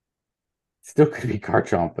still could be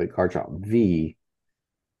Garchomp, but Garchomp V.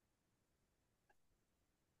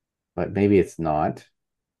 But maybe it's not.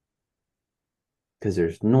 Because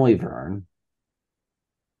there's Noivern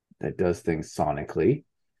that does things sonically.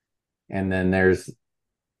 And then there's,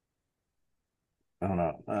 I don't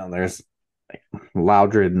know, there's like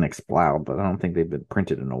Loudred and Exploud, but I don't think they've been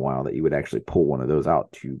printed in a while that you would actually pull one of those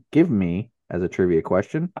out to give me as a trivia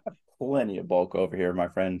question. I have plenty of bulk over here, my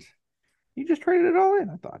friend. You just traded it all in,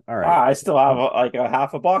 I thought. All right. I still have like a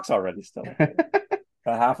half a box already still. A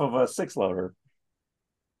half of a 6 loader.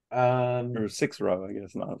 Or 6 row, I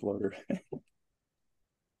guess, not a loader.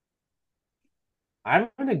 I'm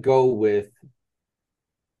gonna go with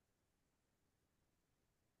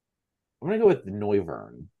the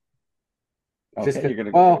Noivern. Okay, you're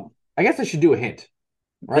gonna well, I guess I should do a hint.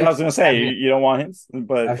 Right? I was gonna say you don't want hints,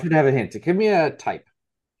 but I should have a hint. Give me a type.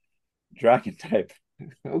 Dragon type.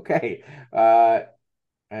 Okay.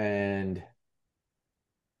 And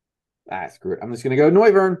screw it. I'm just gonna go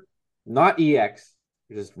Noivern, not EX,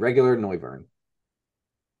 just regular Noivern.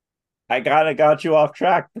 I got you off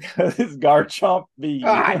track because it's Garchomp B.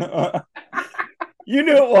 You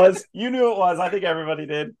knew it was. You knew it was. I think everybody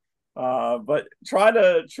did. But trying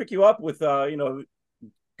to trick you up with going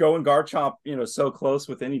Garchomp, so close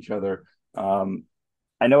within each other.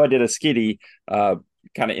 I know I did a skitty kind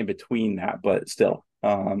of in between that, but still.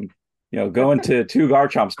 Going to 2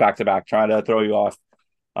 Garchomps back to back, trying to throw you off.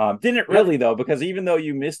 Didn't really though, because even though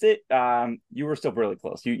you missed it, you were still really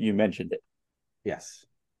close. You mentioned it. Yes.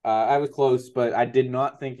 I was close, but I did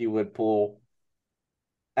not think you would pull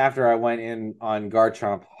after I went in on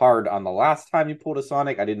Garchomp hard on the last time you pulled a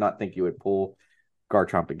Sonic. I did not think you would pull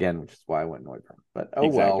Garchomp again, which is why I went Noivern. But exactly.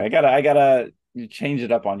 well. I gotta change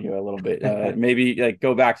it up on you a little bit. Maybe like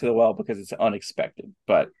go back to the well because it's unexpected.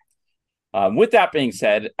 But with that being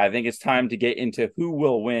said, I think it's time to get into who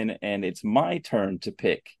will win, and it's my turn to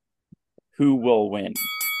pick who will win.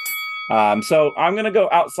 So I'm gonna go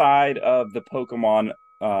outside of the Pokemon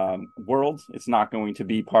world. It's not going to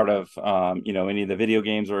be part of any of the video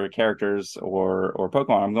games or characters or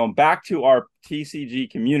Pokemon. I'm going back to our TCG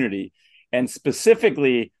community and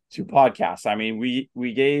specifically to podcasts. I mean,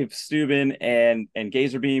 we gave Steuben and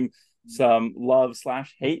Gazerbeam some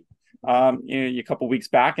love/hate a couple weeks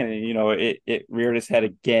back, and it reared its head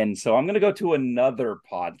again. So I'm going to go to another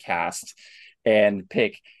podcast and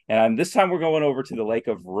pick. And this time we're going over to the Lake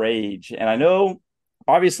of Rage. And I know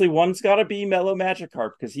obviously one's got to be Mellow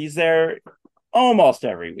Magikarp because he's there almost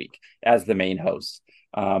every week as the main host.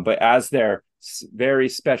 But as their very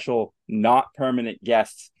special, not permanent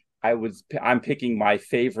guests, I'm picking my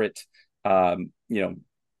favorite,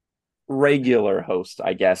 regular host,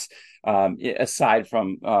 I guess, aside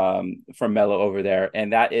from Mello over there,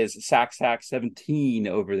 and that is Sack17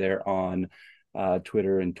 over there on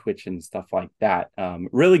Twitter and Twitch and stuff like that.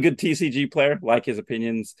 Really good TCG player, like his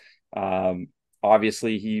opinions.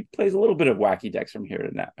 Obviously, he plays a little bit of wacky decks from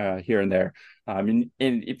here and there. And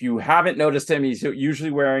if you haven't noticed him, he's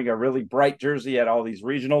usually wearing a really bright jersey at all these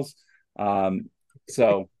regionals.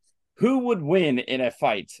 So who would win in a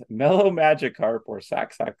fight, Mellow Magikarp or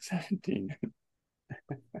Sack17?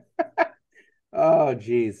 Oh,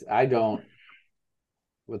 geez. I don't.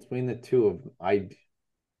 Between the two of them, I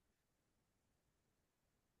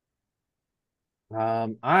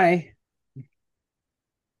am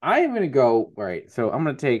gonna go. All right, so I'm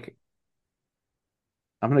gonna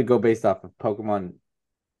go based off of Pokemon.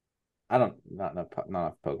 I don't not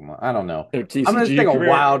off Pokemon. I don't know. Their TCG I'm gonna take career. a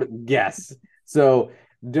wild guess. So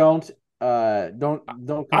don't come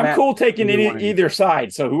I'm cool taking either either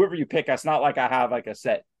side. So whoever you pick, it's not like I have like a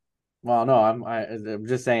set. Well, no, I'm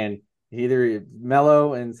just saying either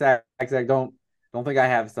Mello and Sack. Don't think I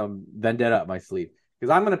have some vendetta up my sleeve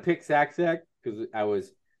because I'm gonna pick Sack because I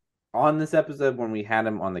was on this episode when we had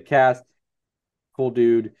him on the cast. Cool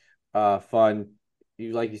dude, fun.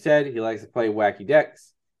 Like you said, he likes to play wacky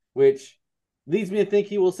decks, which leads me to think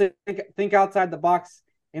he will think outside the box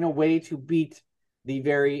in a way to beat the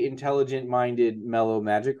very intelligent-minded Mellow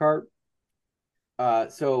Magikarp.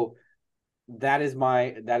 So that is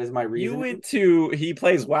my reason. You went to he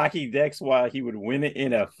plays wacky decks while he would win it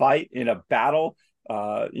in a fight, in a battle.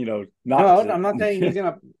 No, I'm not saying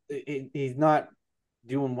he's not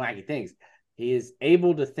doing wacky things. He is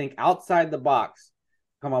able to think outside the box,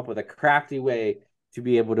 come up with a crafty way to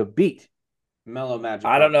be able to beat Mellow Magikarp.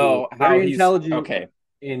 I don't know how he's intelligent. Okay,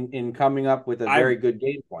 in coming up with a very good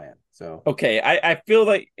game plan. So okay, I feel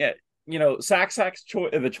like Sack's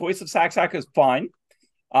choice, the choice of Sack is fine,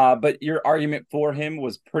 but your argument for him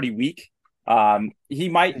was pretty weak. He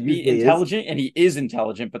might be intelligent, and he is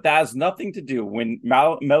intelligent, but that has nothing to do when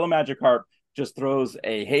Mellow Magikarp just throws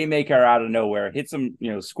a haymaker out of nowhere, hits him,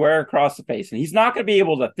 square across the face, and he's not going to be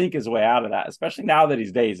able to think his way out of that, especially now that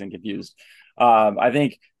he's dazed and confused. I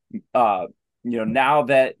think, now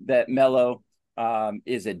that Mello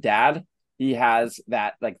is a dad, he has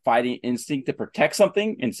that like fighting instinct to protect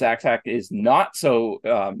something, and Sack is not. So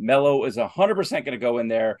Mello is 100% going to go in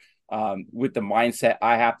there with the mindset,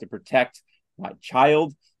 I have to protect my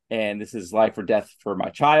child, and this is life or death for my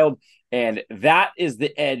child. And that is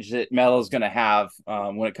the edge that Mello's going to have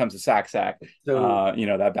when it comes to Sack. So,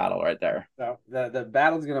 that battle right there. So the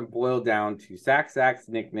battle's going to boil down to Sack's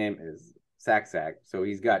nickname is Sack. So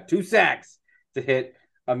he's got 2 sacks to hit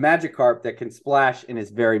a Magikarp that can splash and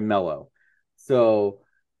is very mellow. So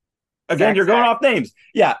again, you're going off names.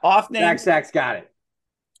 Yeah, off names. Sack's got it.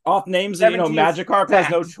 Off names, Magikarp has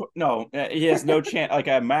he has no chance. Like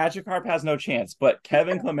a Magikarp has no chance, but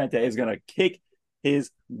Kevin Clemente is going to kick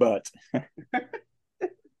his butt.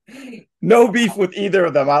 No beef with either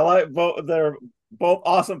of them. I like both. They're both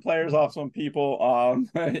awesome players, awesome people.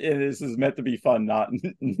 This is meant to be fun,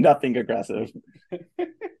 nothing aggressive.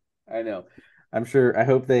 I know. I'm sure. I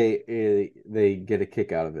hope they get a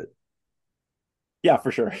kick out of it. Yeah,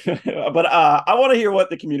 for sure. But I want to hear what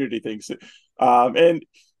the community thinks. And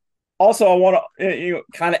also, I want to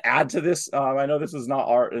kind of add to this. I know this is not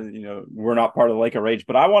our, we're not part of the Lake of Rage,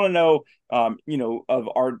 but I want to know, of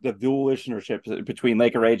the dual listenership between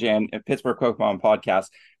Lake of Rage and Pittsburgh Pokemon Podcast.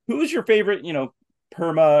 Who's your favorite,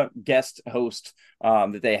 perma guest host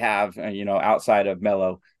that they have, outside of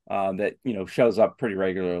Mello, that shows up pretty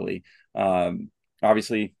regularly?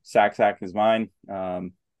 Obviously, Sack is mine.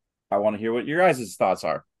 I want to hear what your guys' thoughts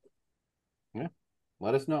are. Yeah,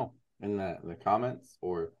 let us know in the comments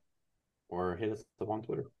or hit us up on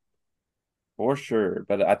Twitter. For sure.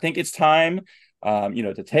 But I think it's time,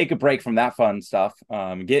 to take a break from that fun stuff,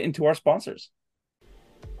 get into our sponsors.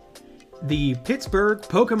 The Pittsburgh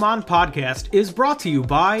Pokemon Podcast is brought to you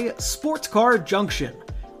by Sports Car Junction,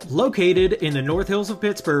 Located in the North Hills of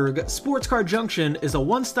Pittsburgh, Sports Card Junction is a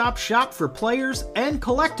one-stop shop for players and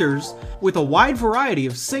collectors with a wide variety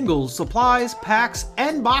of singles, supplies, packs,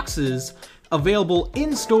 and boxes available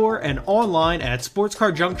in-store and online at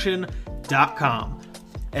sportscardjunction.com.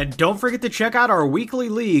 And don't forget to check out our weekly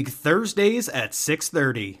league Thursdays at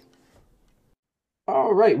 6:30.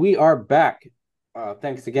 All right, we are back.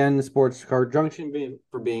 Thanks again, Sports Card Junction,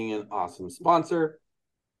 for being an awesome sponsor.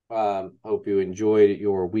 Hope you enjoyed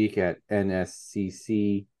your week at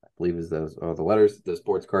NSCC. I believe is those are the letters. The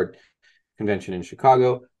Sports Card Convention in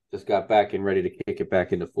Chicago. Just got back and ready to kick it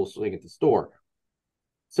back into full swing at the store.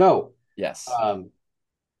 So Yes,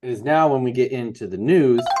 it is now when we get into the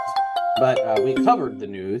news. But we covered the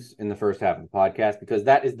news in the first half of the podcast because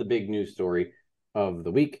that is the big news story of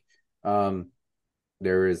the week.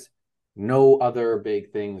 There is no other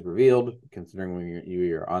big things revealed, considering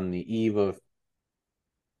we are on the eve of.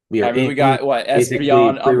 we got what basically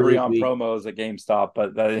Umbreon promos at GameStop,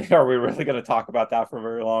 but are we really going to talk about that for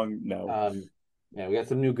very long? No. Yeah, we got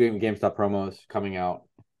some new GameStop promos coming out.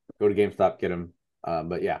 Go to GameStop, get them.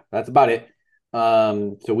 But yeah, that's about it.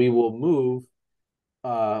 So we will move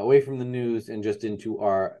away from the news and just into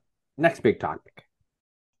our next big topic.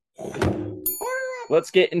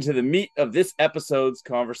 Let's get into the meat of this episode's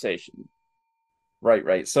conversation.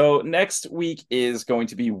 Right. So next week is going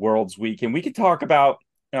to be Worlds Week, and we could talk about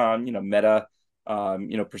meta,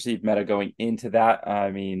 perceived meta going into that.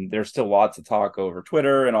 I mean, there's still lots of talk over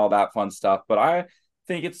Twitter and all that fun stuff, but I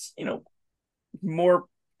think it's more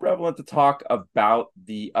prevalent to talk about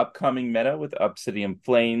the upcoming meta with Obsidian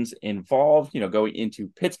Flames involved, going into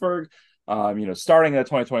Pittsburgh, starting the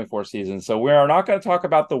 2024 season. So we are not going to talk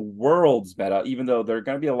about the Worlds meta, even though there are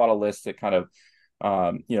going to be a lot of lists that kind of,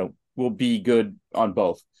 will be good on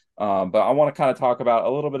both. But I want to kind of talk about a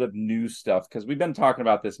little bit of new stuff because we've been talking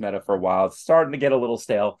about this meta for a while. It's starting to get a little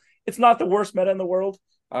stale. It's not the worst meta in the world.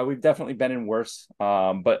 We've definitely been in worse.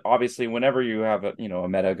 But obviously, whenever you have a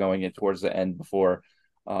meta going in towards the end before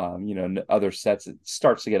other sets, it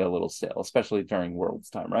starts to get a little stale, especially during Worlds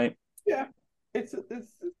time, right? Yeah,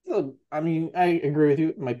 I mean, I agree with you.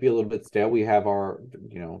 It might be a little bit stale. We have our,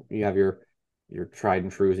 you have your tried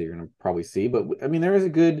and trues that you're going to probably see, but I mean, there is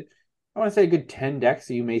I want to say a good 10 decks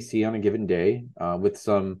that you may see on a given day, with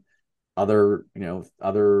some other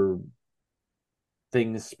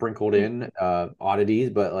things sprinkled in, oddities,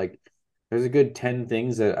 but like there's a good 10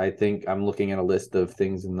 things that I think I'm looking at a list of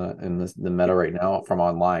things in the meta right now from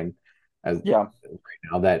online right now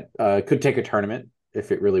that could take a tournament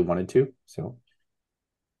if it really wanted to. So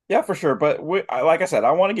yeah, for sure. But like I said,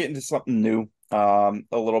 I want to get into something new a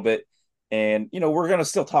little bit, and we're going to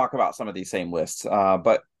still talk about some of these same lists,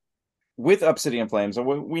 but with Obsidian Flames,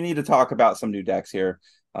 we need to talk about some new decks here,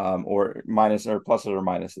 or minus or pluses or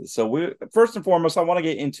minuses. So first and foremost, I want to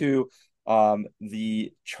get into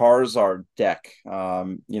the Charizard deck.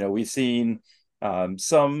 We've seen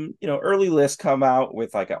some early lists come out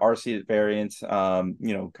with like an RC variant,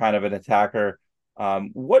 kind of an attacker.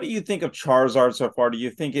 What do you think of Charizard so far? Do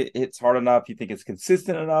you think it's hard enough? Do you think it's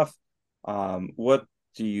consistent enough? What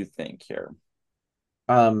do you think here?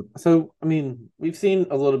 So I mean, we've seen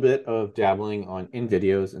a little bit of dabbling in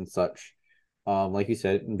videos and such. Like you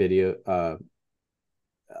said, in video,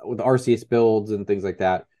 with RCS builds and things like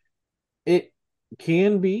that. It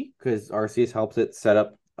can be because RCS helps it set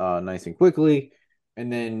up nice and quickly,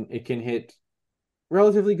 and then it can hit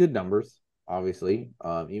relatively good numbers, obviously.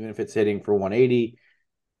 Even if it's hitting for 180,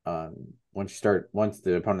 once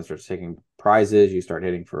the opponent starts taking prizes, you start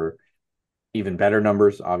hitting for even better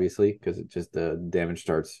numbers, obviously, because it just the damage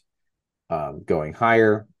starts going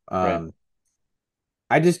higher. Right.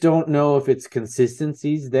 I just don't know if it's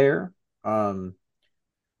consistencies there. The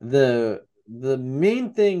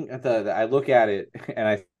main thing that I look at it and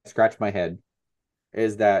I scratch my head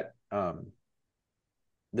is that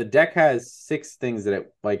the deck has 6 things that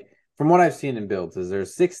it, like, from what I've seen in builds, is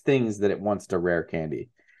there's 6 things that it wants to rare candy,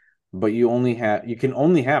 but you can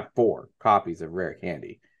only have 4 copies of rare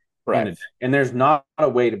candy. Right. And there's not a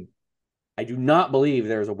way to, I do not believe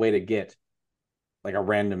there's a way to get like a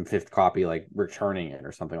random 5th copy, like returning it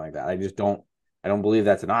or something like that. I don't believe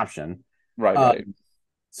that's an option. Right.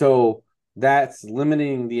 So that's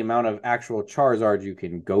limiting the amount of actual Charizard you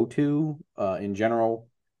can go to in general,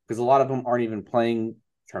 because a lot of them aren't even playing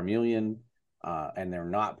Charmeleon, and they're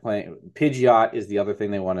not playing. Pidgeot is the other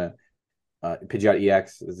thing they want to. Pidgeot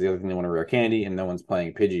EX is the other thing they want to rare candy, and no one's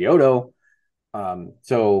playing Pidgeotto.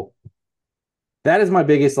 So that is my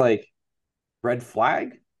biggest red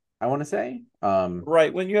flag, I want to say.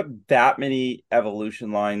 Right. When you have that many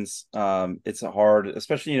evolution lines, it's hard,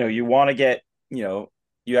 especially, you want to get,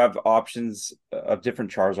 you have options of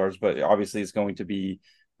different Charizards, but obviously it's going to be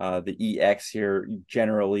the EX here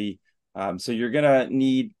generally. So you're gonna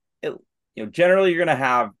need, generally you're gonna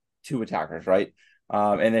have two attackers, right?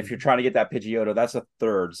 And if you're trying to get that Pidgeotto, that's a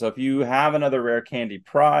third. So if you have another rare candy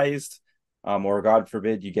prized, or God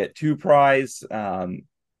forbid you get two prized,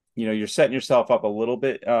 you're setting yourself up a little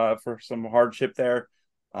bit for some hardship there.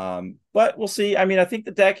 But we'll see. I mean, I think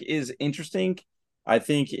the deck is interesting. I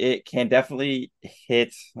think it can definitely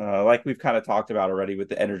hit, like we've kind of talked about already with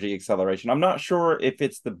the energy acceleration. I'm not sure if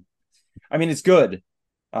I mean, it's good.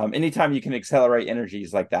 Anytime you can accelerate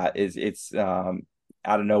energies like that it's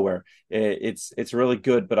out of nowhere. It's really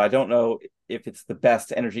good, but I don't know if it's the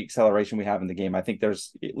best energy acceleration we have in the game. I think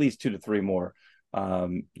there's at least 2 to 3 more.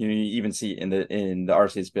 You even see in the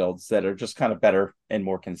Arceus builds that are just kind of better and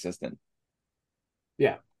more consistent.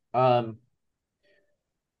 Yeah.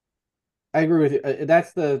 I agree with you.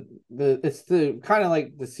 That's it's the kind of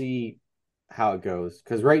like to see how it goes,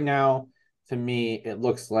 because right now, to me, it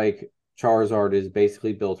looks like Charizard is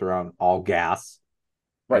basically built around all gas,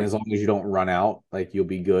 and Right. as long as you don't run out, like you'll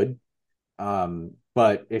be good.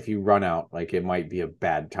 But if you run out, like it might be a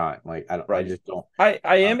bad time. Like I Right. just don't. I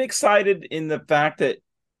Uh, am excited in the fact that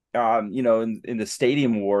in the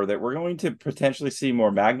stadium war that we're going to potentially see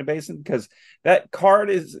more Magna Basin, because that card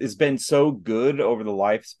is been so good over the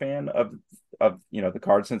lifespan of the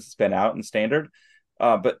card since it's been out in standard.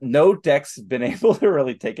 But no deck's been able to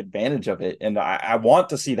really take advantage of it. And I want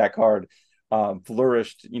to see that card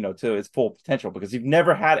flourished, to its full potential, because you've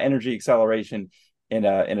never had energy acceleration in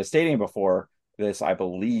a stadium before this, I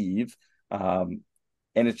believe. And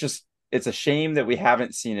it's a shame that we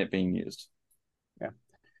haven't seen it being used. yeah.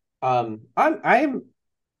 I'm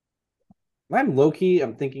low key.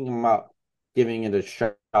 I'm thinking about giving it a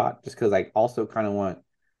shot just because I also kind of want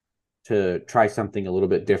to try something a little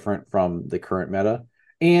bit different from the current meta.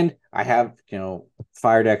 And I have,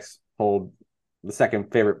 fire decks hold the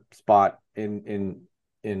second favorite spot in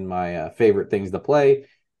my favorite things to play.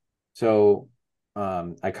 So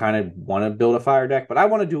I kind of want to build a fire deck, but I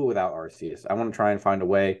want to do it without Arceus. I want to try and find a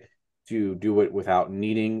way to do it without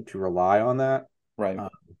needing to rely on that. Right. Uh,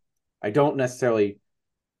 I don't necessarily.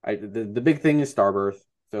 The big thing is Starbirth,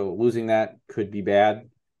 so losing that could be bad.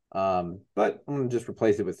 But I'm gonna just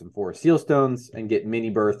replace it with some Forest Seal Stones and get mini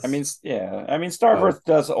I births. mean, yeah. I mean, So Starbirth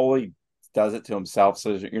does it to himself,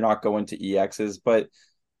 so you're not going to EXs. But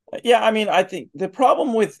yeah, I mean, I think the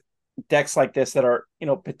problem with decks like this that are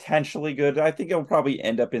potentially good, I think it'll probably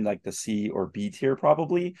end up in like the C or B tier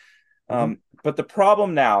probably. mhm. But the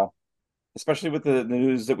problem now, especially with the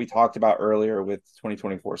news that we talked about earlier with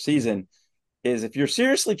 2024 season, is if you're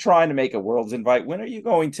seriously trying to make a Worlds invite, when are you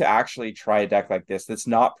going to actually try a deck like this that's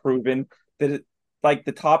not proven, that it, like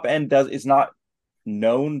the top end is not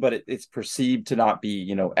known, but it's perceived to not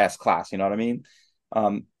be, S class, you know what I mean?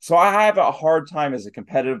 So I have a hard time as a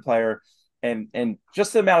competitive player, and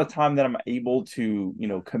just the amount of time that I'm able to,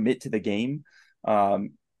 commit to the game,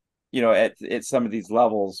 at some of these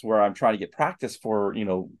levels where I'm trying to get practice for,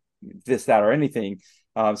 this, that, or anything.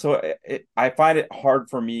 So I find it hard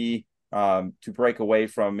for me to break away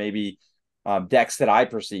from maybe decks that I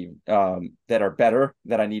perceive that are better,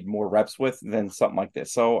 that I need more reps with than something like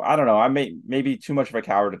this. So I don't know. I maybe too much of a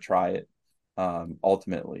coward to try it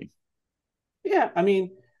ultimately. Yeah, I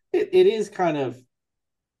mean, it is kind of.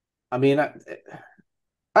 I mean, I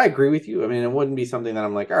agree with you. I mean, it wouldn't be something that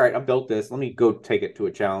I'm like, all right, I built this. Let me go take it to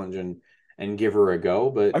a challenge and give her a go.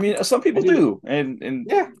 I But mean, some I people do. do, and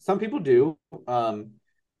Yeah, some people do.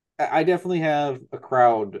 I definitely have a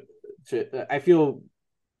crowd to. I feel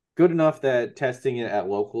good enough that testing it at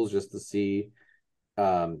locals just to see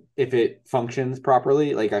if it functions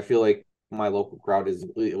properly. Like I feel like my local crowd is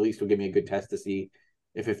at least will give me a good test to see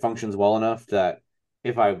if it functions well enough that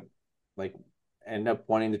if I like end up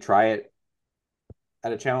wanting to try it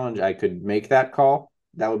at a challenge, I could make that call.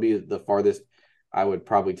 That would be the farthest I would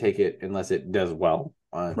probably take it unless it does well.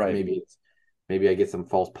 right. Maybe I get some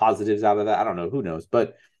false positives out of that. I don't know. Who knows?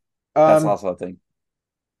 But That's um, also a thing.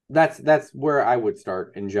 that's where I would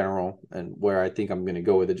start in general, and where I think I'm going to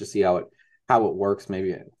go with it. Just see how it works,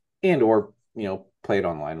 maybe, and or play it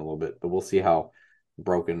online a little bit. But we'll see how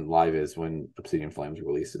broken live is when Obsidian Flames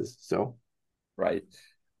releases. So Right.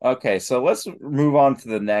 Okay, so let's move on to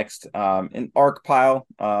the next an arc pile.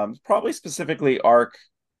 Probably specifically arc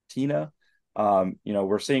Tina.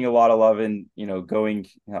 We're seeing a lot of love in, going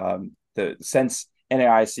the since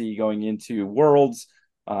NAIC going into Worlds,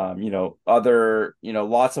 other,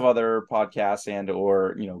 lots of other podcasts and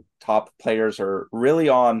or, top players are really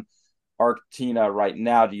on arc Tina right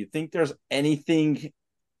now. Do you think there's anything,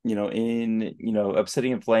 in,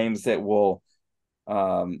 Obsidian Flames that will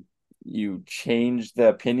um, you change the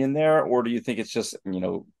opinion there, or do you think it's just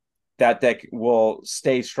that deck will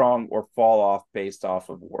stay strong or fall off based off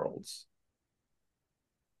of worlds?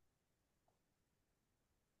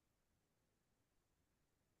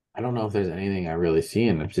 I don't know if there's anything I really see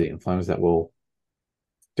in Obsidian Flames that will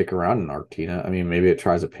stick around in Arctina. I mean, maybe it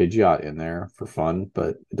tries a Pidgeot in there for fun,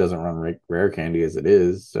 but it doesn't run rare candy as it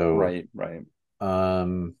is. So, Right, right.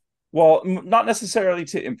 um, Well, not necessarily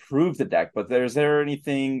to improve the deck, but is there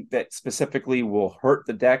anything that specifically will hurt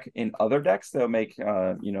the deck in other decks that'll make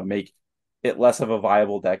it less of a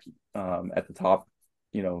viable deck at the top,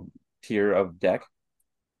 you know, tier of deck?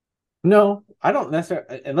 no, I don't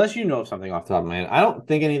necessarily, unless you know of something off the top of my head, I don't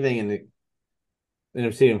think anything in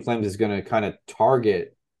Obsidian Flames is going to kind of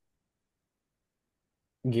target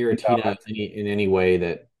No, Giratina in any way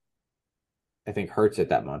that I think hurts it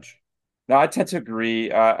that much. no, I tend to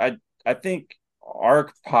agree. I think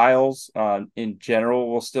arc piles in general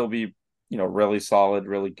will still be really solid,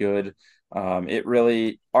 really good. It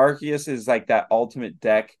really Arceus is like that ultimate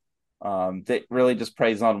deck that really just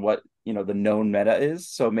preys on what the known meta is.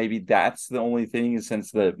 So maybe that's the only thing,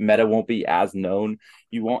 since the meta won't be as known,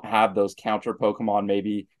 you won't have those counter Pokemon.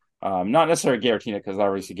 Maybe not necessarily Giratina, because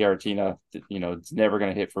obviously Giratina, it's never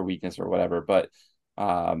going to hit for weakness or whatever. But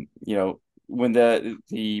when the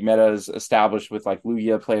meta is established with like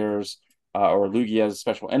Lugia players or Lugia's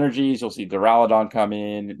special energies, you'll see Duraludon come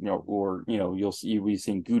in, or we've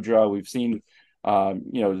seen Gudra, we've seen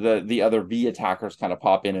the other V attackers kind of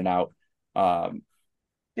pop in and out. Um,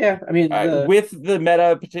 Yeah, I mean with the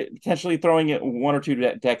meta potentially throwing one or two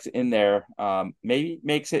decks in there, maybe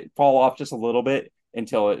makes it fall off just a little bit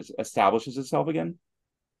until it establishes itself again.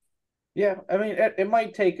 yeah, I mean it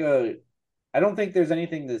might take a. I don't think there's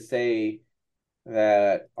anything to say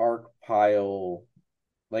that arc pile,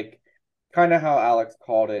 like kind of how Alex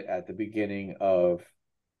called it at the beginning of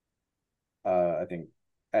I think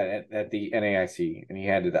at the NAIC, and he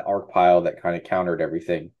had the arc pile that kind of countered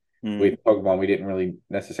everything Hmm. with Pokemon. We didn't really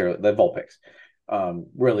necessarily the Vulpix,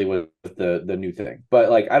 really was the new thing. But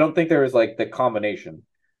like, I don't think there was like the combination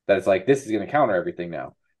that it's like this is going to counter everything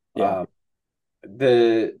now. Yeah.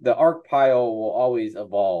 The arc pile will always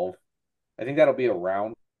evolve. I think that'll be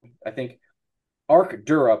around. I think Arc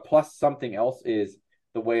Dura plus something else is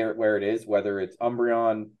the way where it is, whether it's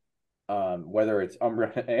Umbreon and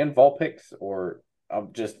Vulpix, or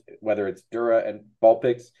just whether it's Dura and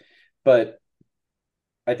Vulpix. But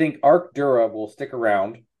I think Arc Dura will stick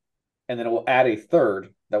around, and then it will add a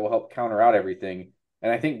third that will help counter out everything.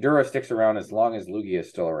 And I think Dura sticks around as long as Lugia is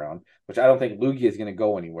still around, which I don't think Lugia is going to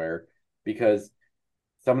go anywhere because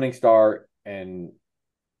Summoning Star and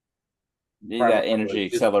Primal That Level energy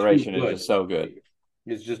is just too acceleration is good. just so good.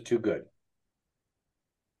 It's just too good.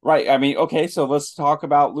 Right. I mean, okay, so let's talk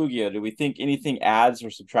about Lugia. Do we think anything adds or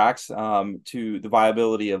subtracts to the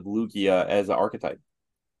viability of Lugia as an archetype?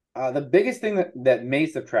 The biggest thing that may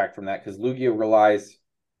subtract from that, because Lugia relies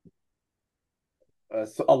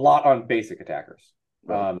a lot on basic attackers,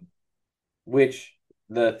 Right. which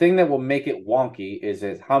the thing that will make it wonky is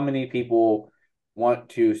how many people want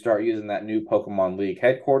to start using that new Pokemon League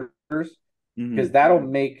headquarters, because Hmm. that'll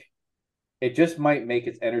make it just might make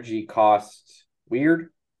its energy costs weird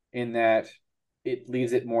in that it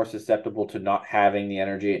leaves it more susceptible to not having the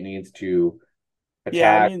energy it needs to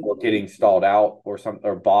Yeah, attack or getting stalled out or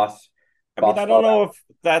I boss don't stalled know out. if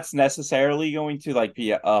that's necessarily going to like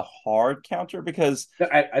be a hard counter because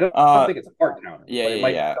I don't uh think it's a hard counter, yeah, but it yeah, might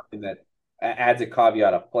be yeah. something that adds a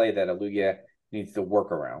caveat of play that a Lugia needs to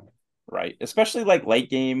work around. Right. Especially like late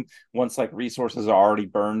game, once like resources are already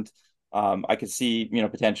burned. I could see,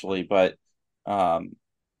 potentially, but um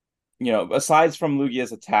aside from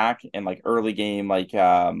Lugia's attack and like early game, like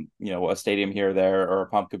a stadium here or there or a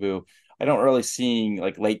Pumpkaboo, I don't really seeing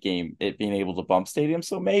like late game it being able to bump stadium.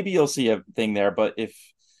 So maybe you'll see a thing there. But if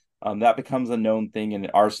that becomes a known thing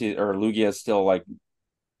and RC or Lugia is still like,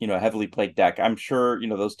 a heavily played deck, I'm sure,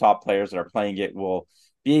 those top players that are playing it will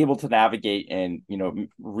be able to navigate and,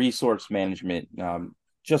 resource management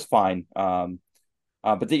just fine. Yeah,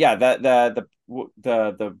 the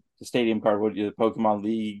stadium card, the Pokemon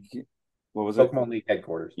League, what was it? Pokemon League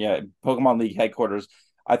headquarters. Yeah, Pokemon League headquarters.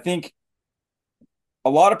 I think a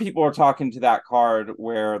lot of people are talking to that card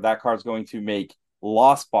where that card's going to make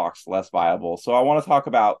Lost Box less viable. So I want to talk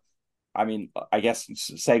about, I mean, I guess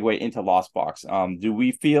segue into Lost Box. Do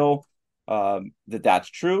we feel that that's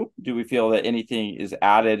true? Do we feel that anything is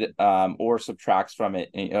added or subtracts from it,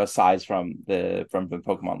 aside from the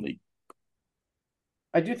Pokemon League?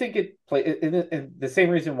 I do think it play in the same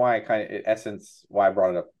reason why I kind of, in essence, why I brought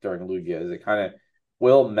it up during Lugia is it kind of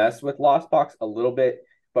will mess with Lost Box a little bit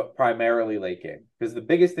but primarily late game. Because the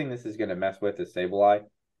biggest thing this is going to mess with is Sableye.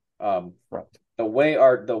 Right. The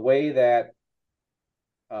way that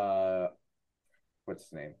what's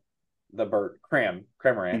his name? The bird Cramorant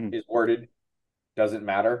Mm-hmm. is worded doesn't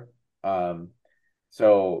matter.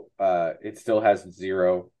 So it still has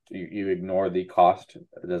zero. You ignore the cost.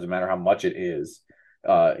 It doesn't matter how much it is.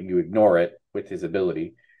 You ignore it with his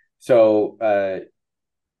ability. So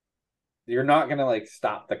you're not gonna like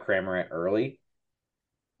stop the Cramorant early.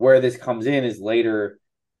 Where this comes in is later.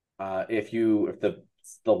 If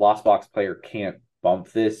the Lost Box player can't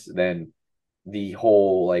bump this, then the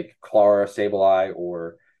whole like Clara Sableye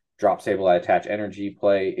or drop Sableye attach energy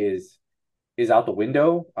play is out the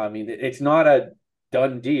window. I mean, it's not a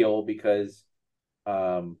done deal because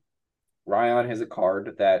um, Ryan has a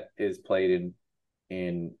card that is played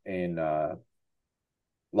in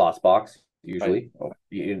Lost Box Right. usually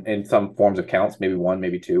in some forms of counts, maybe one,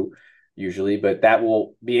 maybe two, usually, but that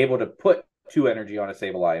will be able to put two energy on a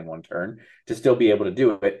Sableye in one turn to still be able to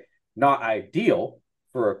do it. Not ideal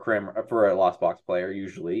for a Lost Box player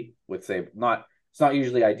usually with not it's not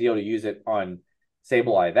usually ideal to use it on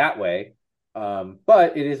Sableye that way.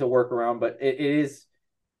 But it is a workaround. But it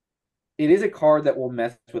is a card that will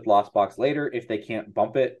mess with Lost Box later if they can't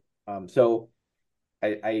bump it. So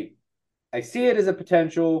I, I I see it as a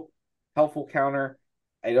potential helpful counter.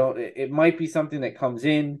 I don't. It might be something that comes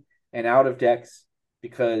in and out of decks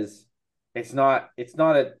because it's not.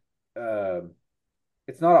 Uh,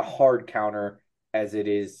 it's not a hard counter as it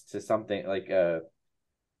is to something like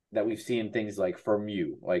that we've seen things like for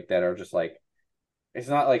Mew like that are just like it's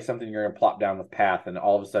not like something you're gonna plop down with Path and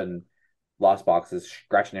all of a sudden Lost Box is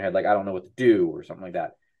scratching their head like I don't know what to do or something like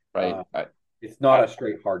that. Right. Uh, it's not I, a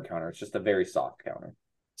straight hard counter. It's just a very soft counter.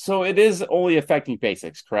 so it is only affecting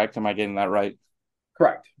basics, correct? Am I getting that right?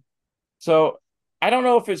 Correct. So I don't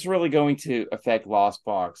know if it's really going to affect Lost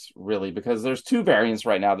Box really because there's two variants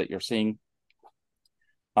right now that you're seeing.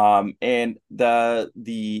 And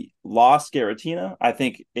the Lost Garatina, I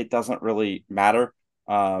think it doesn't really matter.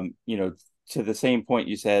 To the same point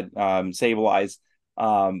you said, Sableyes.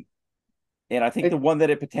 Um, and I think the It, one that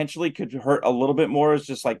it potentially could hurt a little bit more is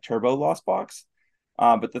just like Turbo Lost Box.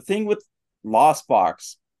 But the thing with Lost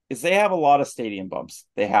Box is they have a lot of stadium bumps.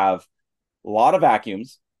 They have a lot of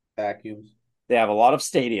vacuums. Vacuums. They have a lot of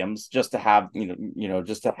stadiums just to have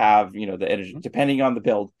just to have the energy. Mhm. Depending on the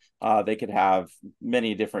build, they could have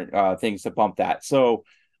many different things to bump that. So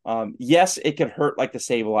yes, it could hurt like the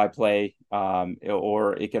Sableye play,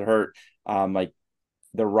 or it could hurt like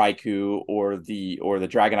the Raikou or the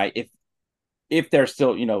Dragonite if they're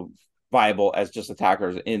still viable as just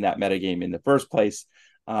attackers in that metagame in the first place.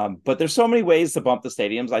 But there's so many ways to bump the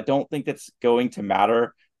stadiums. I don't think that's going to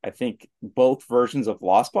matter. I think both versions of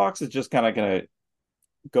Lost Box is just kind of going to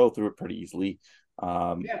go through it pretty easily.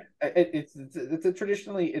 Yeah, it's a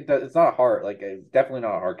traditionally it's not a hard like it's definitely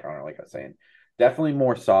not a hard counter like I was saying. Definitely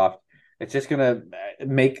more soft. It's just gonna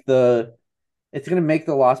make the it's gonna make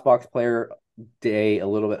the Lost Box player day a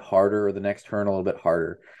little bit harder or the next turn a little bit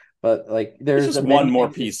harder. But like it's there's just one many more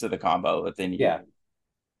things piece of the combo that they need. yeah,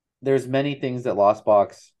 there's many things that Lost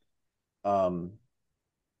Box um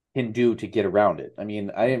can do to get around it. I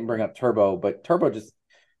mean, I didn't bring up Turbo, but Turbo just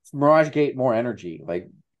it's Mirage Gate more energy. Like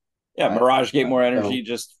Yeah, Mirage Gate more energy,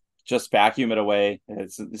 so just vacuum it away.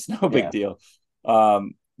 It's no big yeah. deal.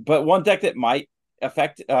 But one deck that might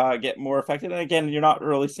get more affected, and again, you're not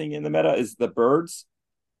really seeing it in the meta, is the birds.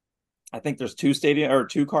 I think there's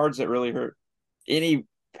two cards that really hurt any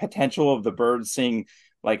potential of the birds seeing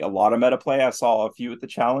like a lot of meta play. I saw a few at the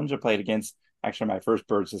challenge. I played against actually my first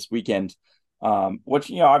birds this weekend.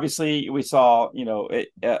 Which obviously we saw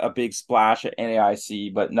a big splash at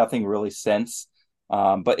NAIC, but nothing really since.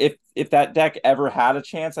 But if that deck ever had a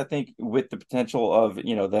chance, I think with the potential of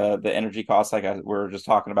the energy costs like we were just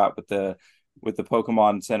talking about with the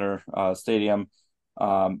Pokemon Center Stadium,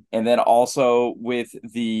 and then also with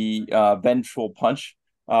the Vengeful Punch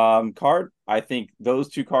card, I think those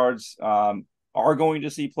two cards are going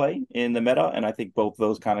to see play in the meta, and I think both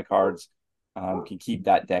those kind of cards can keep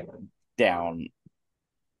that deck down.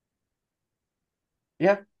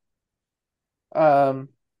 Yeah. Um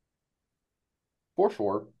for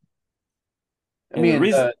sure. I And the mean,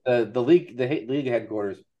 reason, league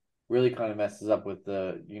headquarters really kind of messes up with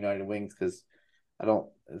the United Wings because I don't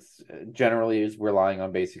it's, generally is relying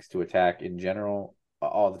on basics to attack in general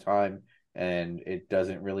all the time, and it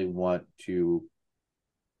doesn't really want to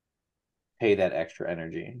pay that extra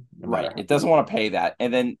energy no matter right? how It good doesn't you want to pay that,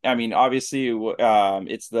 and then I mean, obviously,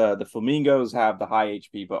 it's the flamingos have the high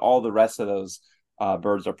HP, but all the rest of those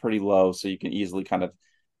birds are pretty low, so you can easily kind of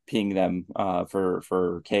ping them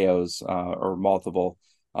for KOs or multiple.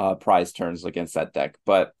 prize turns against that deck.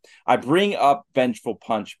 But I bring up Vengeful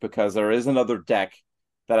Punch because there is another deck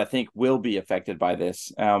that I think will be affected by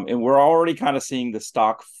this. And we're already kind of seeing the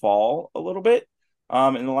stock fall a little bit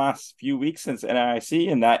in the last few weeks since NIC,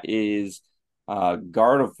 and that is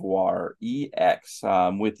Gardevoir EX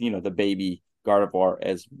with, the baby Gardevoir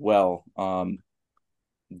as well.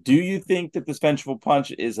 Do you think that this Vengeful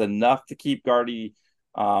Punch is enough to keep Guardy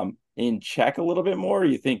in check a little bit more? Or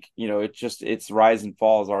you think, its rise and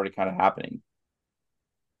fall is already kind of happening?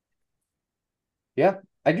 Yeah,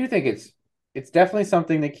 I do think it's definitely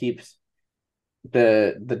something that keeps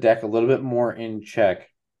the deck a little bit more in check,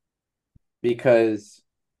 because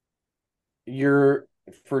you're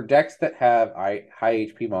for decks that have high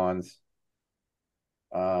HP mons,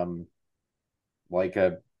 like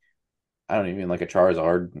I don't even mean like a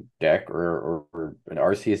Charizard deck or an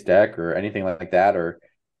Arceus deck or anything like that, or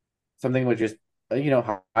something with just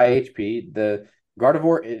high HP. The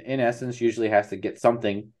Gardevoir in essence usually has to get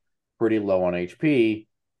something pretty low on HP,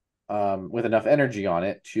 with enough energy on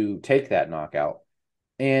it to take that knockout.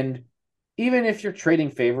 And even if you're trading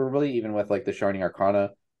favorably, even with like the Shining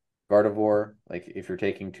Arcana Gardevoir, like if you're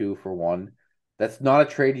taking 2 for 1, that's not a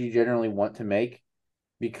trade you generally want to make,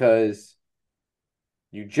 because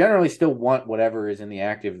you generally still want whatever is in the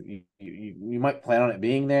active. You might plan on it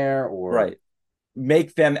being there, or Right.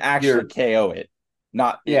 Make them actually you're KO it,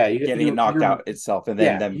 not it yeah getting it knocked you're out itself and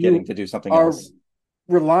then yeah them getting you to do something are else.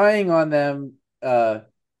 relying on them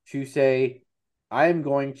to say, I'm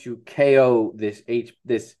going to KO this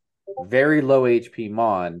very low HP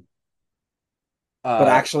mon, But uh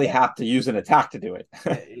actually have to use an attack to do it.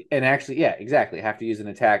 and actually, yeah, exactly, have to use an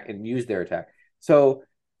attack and use their attack. So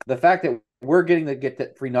the fact that we're getting to get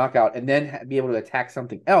that free knockout and then be able to attack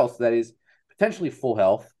something else that is potentially full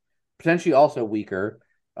health, potentially also weaker,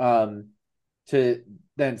 to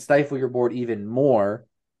then stifle your board even more,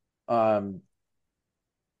 um,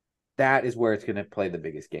 that is where it's going to play the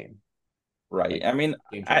biggest game. Right. Like I mean,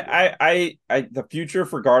 game changer. the future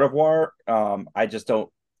for Gardevoir,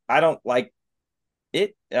 I don't like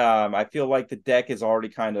it. I feel like the deck is already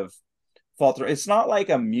kind of falter. It's not like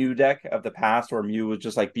a Mew deck of the past where Mew was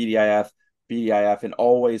just like BDIF, and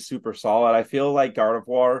always super solid. I feel like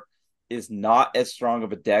Gardevoir is not as strong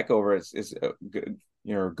of a deck over its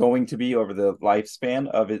going to be over the lifespan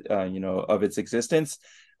of it, of its existence.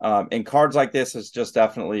 And cards like this is just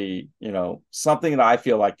definitely, something that I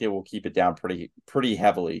feel like it will keep it down pretty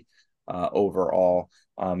heavily overall.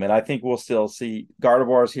 And I think we'll still see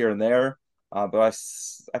Gardevoirs here and there. But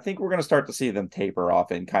I think we're going to start to see them taper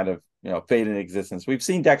off and kind of, fade in existence. We've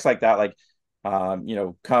seen decks like that, like,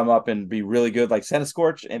 come up and be really good, like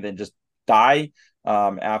Scorch, and then just die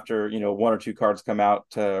after, one or two cards come out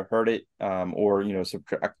to hurt it, or,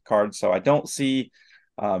 subtract cards. So I don't see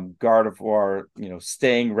Gardevoir,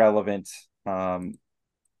 staying relevant. I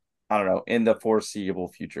don't know, in the foreseeable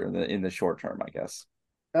future, in the short term, I guess.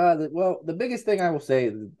 The biggest thing I will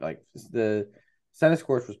say, like the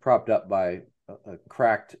Course was propped up by a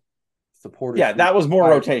cracked supporter Yeah, suite. that was more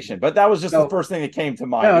rotation, but that was just the So first thing that came to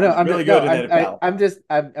mind. no, It no, was I'm really just, no, good, and then it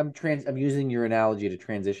fell. I'm using your analogy to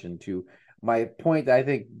transition to my point that I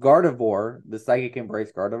think Gardevoir, the Psychic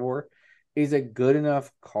Embrace Gardevoir, is a good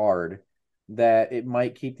enough card that it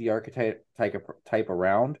might keep the archetype type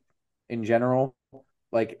around in general.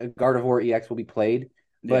 Like a Gardevoir EX will be played,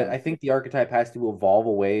 but Yeah, I think the archetype has to evolve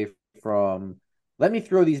away from, let me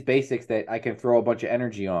throw these basics that I can throw a bunch of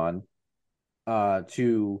energy on,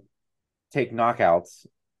 to take knockouts,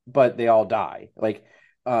 but they all die. Like,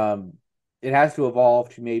 um, it has to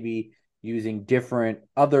evolve to maybe using different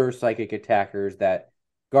other psychic attackers that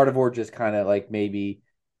Gardevoir just kind of like maybe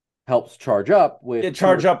helps charge up it with two or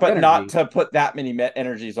charge up, three but not energy. to put that many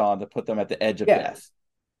energies on to put them at the edge of Yeah, death.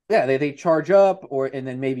 yeah, they charge up, or and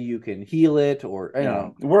then maybe you can heal it, or I don't Yeah,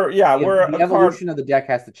 know. we're The a card. evolution of the deck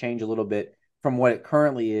has to change a little bit from what it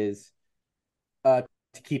currently is,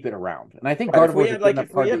 to keep it around. And I think Right. If Gardevoir we is a had good like enough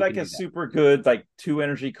if we card that had you like can a do that. super good like 2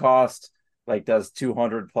 energy cost, like does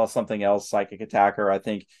 200 plus something else psychic attacker, I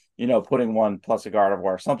think, putting one plus a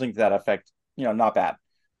Gardevoir, something to that effect, not bad.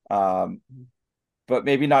 Um, but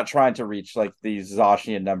maybe not trying to reach like these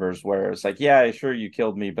Zacian numbers where it's like, yeah, sure, you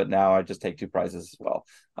killed me, but now I just take 2 prizes as well,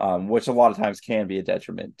 which a lot of times can be a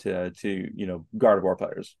detriment to Gardevoir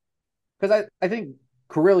players. Because I think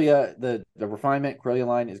Corellia, the refinement Corellia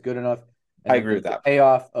line is good enough, I and then agree with the that.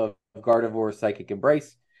 payoff of Gardevoir Psychic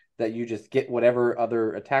Embrace, that you just get whatever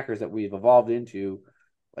other attackers that we've evolved into,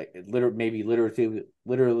 like maybe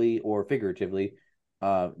literally or figuratively,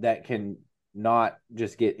 that can not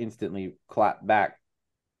just get instantly clapped back.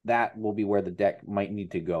 That will be where the deck might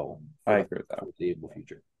need to go I for the agree with that. foreseeable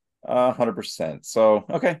future. 100%. So,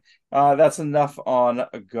 okay. That's enough on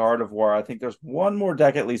Gardevoir. I think there's one more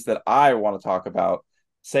deck at least that I want to talk about,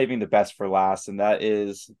 saving the best for last, and that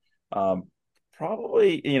is um,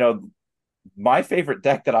 probably, my favorite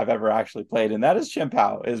deck that I've ever actually played, and that is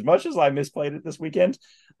Chien-Pao. As much as I misplayed it this weekend,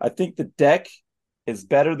 I think the deck is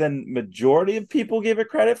better than majority of people give it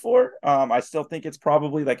credit for. I still think it's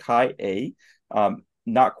probably like high A,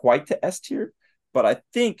 not quite to S tier, but I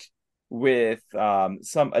think with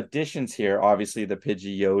some additions here, obviously the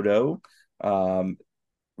Pidgeotto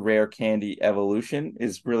rare candy evolution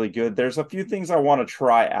is really good. There's a few things I want to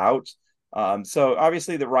try out. So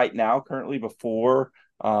obviously the right now, currently before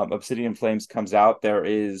Obsidian Flames comes out, there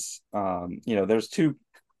is there's two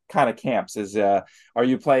kind of camps. Are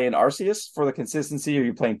you playing Arceus for the consistency? Or are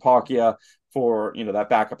you playing Palkia for that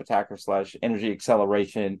backup attacker slash energy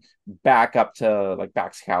acceleration back up to like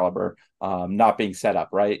Bax Caliber, not being set up,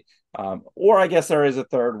 right? Or I guess there is a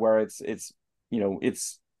third where it's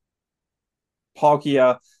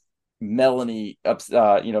Palkia, Melanie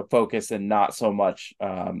focus, and not so much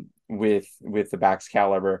with the Bax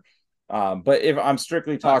Caliber. But if I'm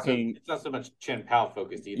strictly talking, it's not so much Chien-Pao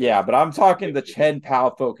focused either. Yeah, but I'm talking the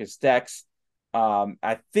Chien-Pao focused decks.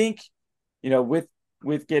 I think with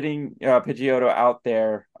getting Pidgeotto out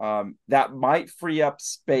there, that might free up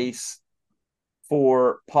space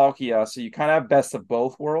for Palkia, so you kind of have best of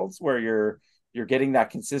both worlds, where you're getting that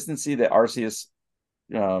consistency that Arceus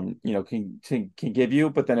can give you,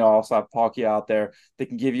 but then you also have Palkia out there that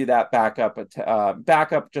can give you that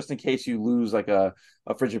backup just in case you lose like a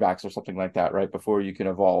Frigibax or something like that right before you can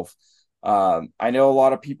evolve. I know a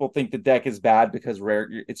lot of people think the deck is bad because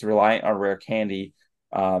it's reliant on rare candy,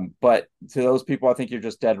 but to those people, I think you're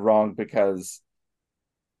just dead wrong, because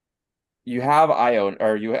you have Ion,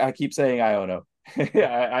 or I keep saying Iono.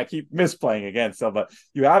 I keep misplaying again. So, but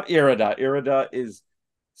you have Irida. Irida is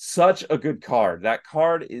such a good card. That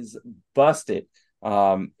card is busted.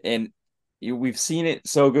 And we've seen it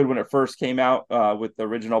so good when it first came out with the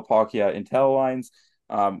original Palkia Intel lines.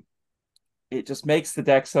 It just makes the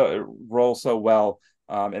deck roll so well.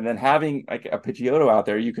 And then having like a Pidgeotto out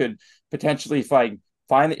there, you could potentially find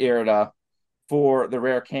the Irida for the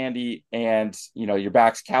rare candy and your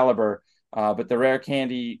Bax Caliber. But the rare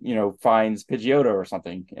candy, finds Pidgeotto or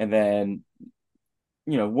something, and then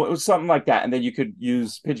something like that, and then you could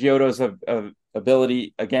use Pidgeotto's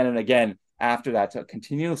ability again and again after that to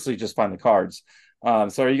continuously just find the cards.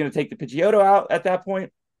 So are you going to take the Pidgeotto out at that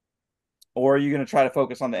point, or are you going to try to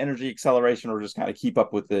focus on the energy acceleration, or just kind of keep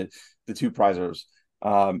up with the two prizers?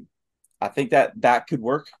 I think that could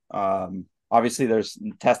work. Obviously, there's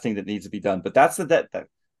testing that needs to be done, but that's the deck.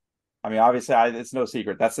 I mean, obviously, it's no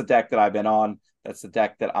secret. That's the deck that I've been on. That's the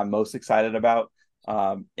deck that I'm most excited about.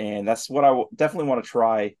 And that's what I definitely want to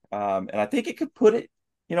try. And I think it could put it,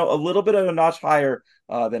 a little bit of a notch higher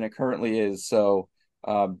than it currently is. So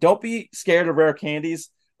don't be scared of rare candies,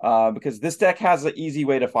 because this deck has an easy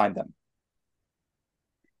way to find them.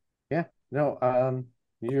 Yeah, no,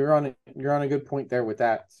 you're on a good point there with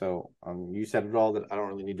that. So you said it all, that I don't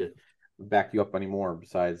really need to back you up anymore.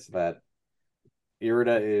 Besides that,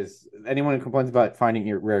 Irida is, anyone who complains about finding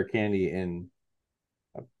rare candy in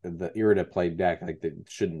the Irida play deck, like, that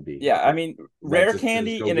shouldn't be. Yeah, I mean, rare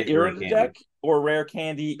candy in an Irida deck, or rare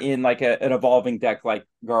candy in like an evolving deck like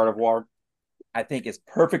Gardevoir, I think is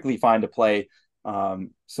perfectly fine to play.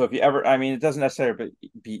 So if you ever, I mean, it doesn't necessarily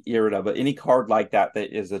be Irida, but any card like that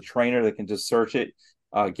is a trainer that can just search it,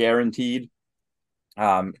 guaranteed,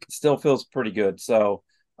 still feels pretty good. So,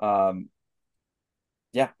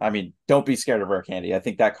 yeah, I mean, don't be scared of rare candy. I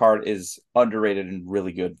think that card is underrated and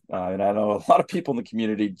really good. And I know a lot of people in the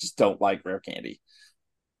community just don't like rare candy.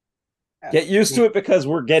 Get used to it, because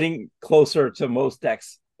we're getting closer to most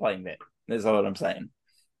decks playing it, is what I'm saying.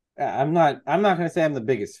 I'm not going to say I'm the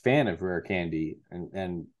biggest fan of rare candy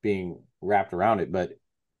and being wrapped around it, but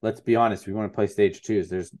let's be honest, if we want to play stage 2s,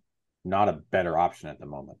 there's not a better option at the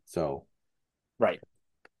moment. So, right,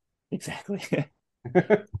 exactly.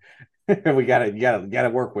 We gotta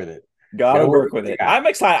work with it. Gotta work with it. I'm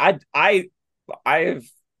excited. I've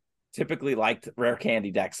typically liked rare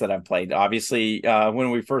candy decks that I've played. Obviously,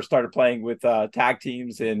 when we first started playing with tag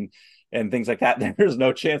teams and things like that, there's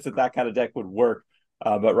no chance that kind of deck would work.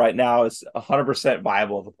 But right now, it's 100%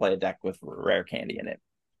 viable to play a deck with rare candy in it.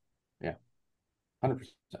 Yeah, 100%.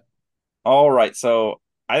 All right, so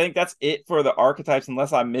I think that's it for the archetypes.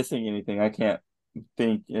 Unless I'm missing anything, I can't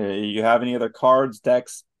think. You have any other cards,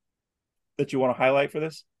 decks that you want to highlight for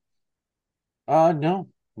this? No,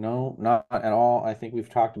 not at all. I think we've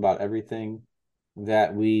talked about everything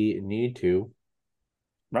that we need to.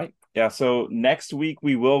 Right. Yeah. So next week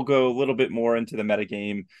we will go a little bit more into the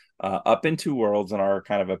metagame, up into worlds and our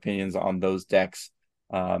kind of opinions on those decks,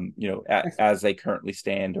 as they currently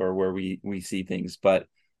stand or where we see things. But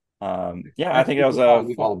yeah, I Next think that week was will a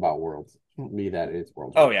probably be all about worlds. Be that it's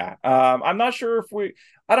worlds. Oh yeah. I'm not sure if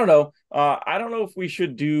I don't know. I don't know if we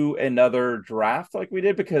should do another draft like we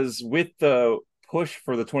did because with the push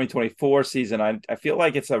for the 2024 season, I feel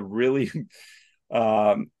like it's a really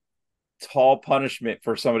um tall punishment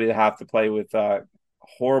for somebody to have to play with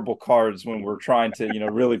horrible cards when we're trying to,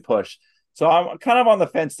 really push. So I'm kind of on the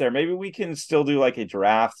fence there. Maybe we can still do like a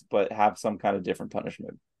draft, but have some kind of different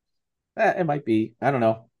punishment. It might be. I don't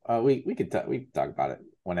know. We could talk about it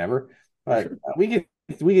whenever, For but sure. we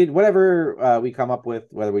could whatever we come up with,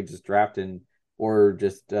 whether we just draft and or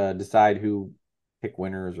just decide who pick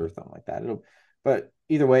winners or something like that. But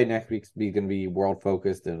either way, next week's going to be world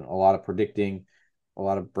focused and a lot of predicting, a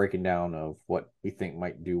lot of breaking down of what we think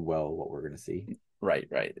might do well, what we're going to see. Right,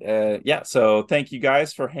 right. Yeah. So thank you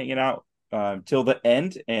guys for hanging out till the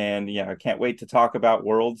end, and yeah, I can't wait to talk about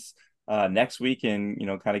Worlds next week, and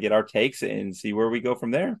kind of get our takes and see where we go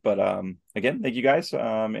from there. But again, thank you guys,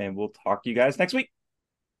 and we'll talk to you guys next week.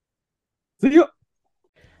 See you.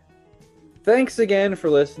 Thanks again for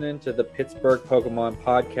listening to the Pittsburgh Pokemon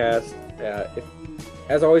Podcast.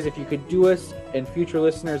 As always, if you could do us and future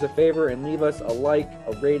listeners a favor and leave us a like,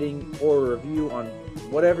 a rating, or a review on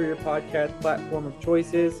whatever your podcast platform of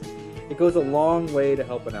choice is, it goes a long way to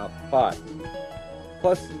helping out the pod.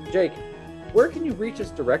 Plus, Jake, where can you reach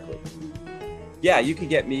us directly? Yeah, you can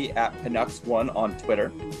get me at Pinux1 on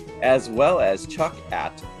Twitter, as well as Chuck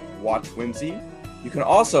at WatchWhimsy. You can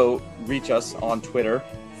also reach us on Twitter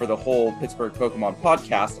for the whole Pittsburgh Pokemon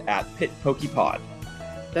podcast at PitPokePod.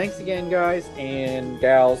 Thanks again, guys and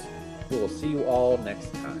gals. We will see you all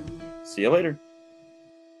next time. See you later.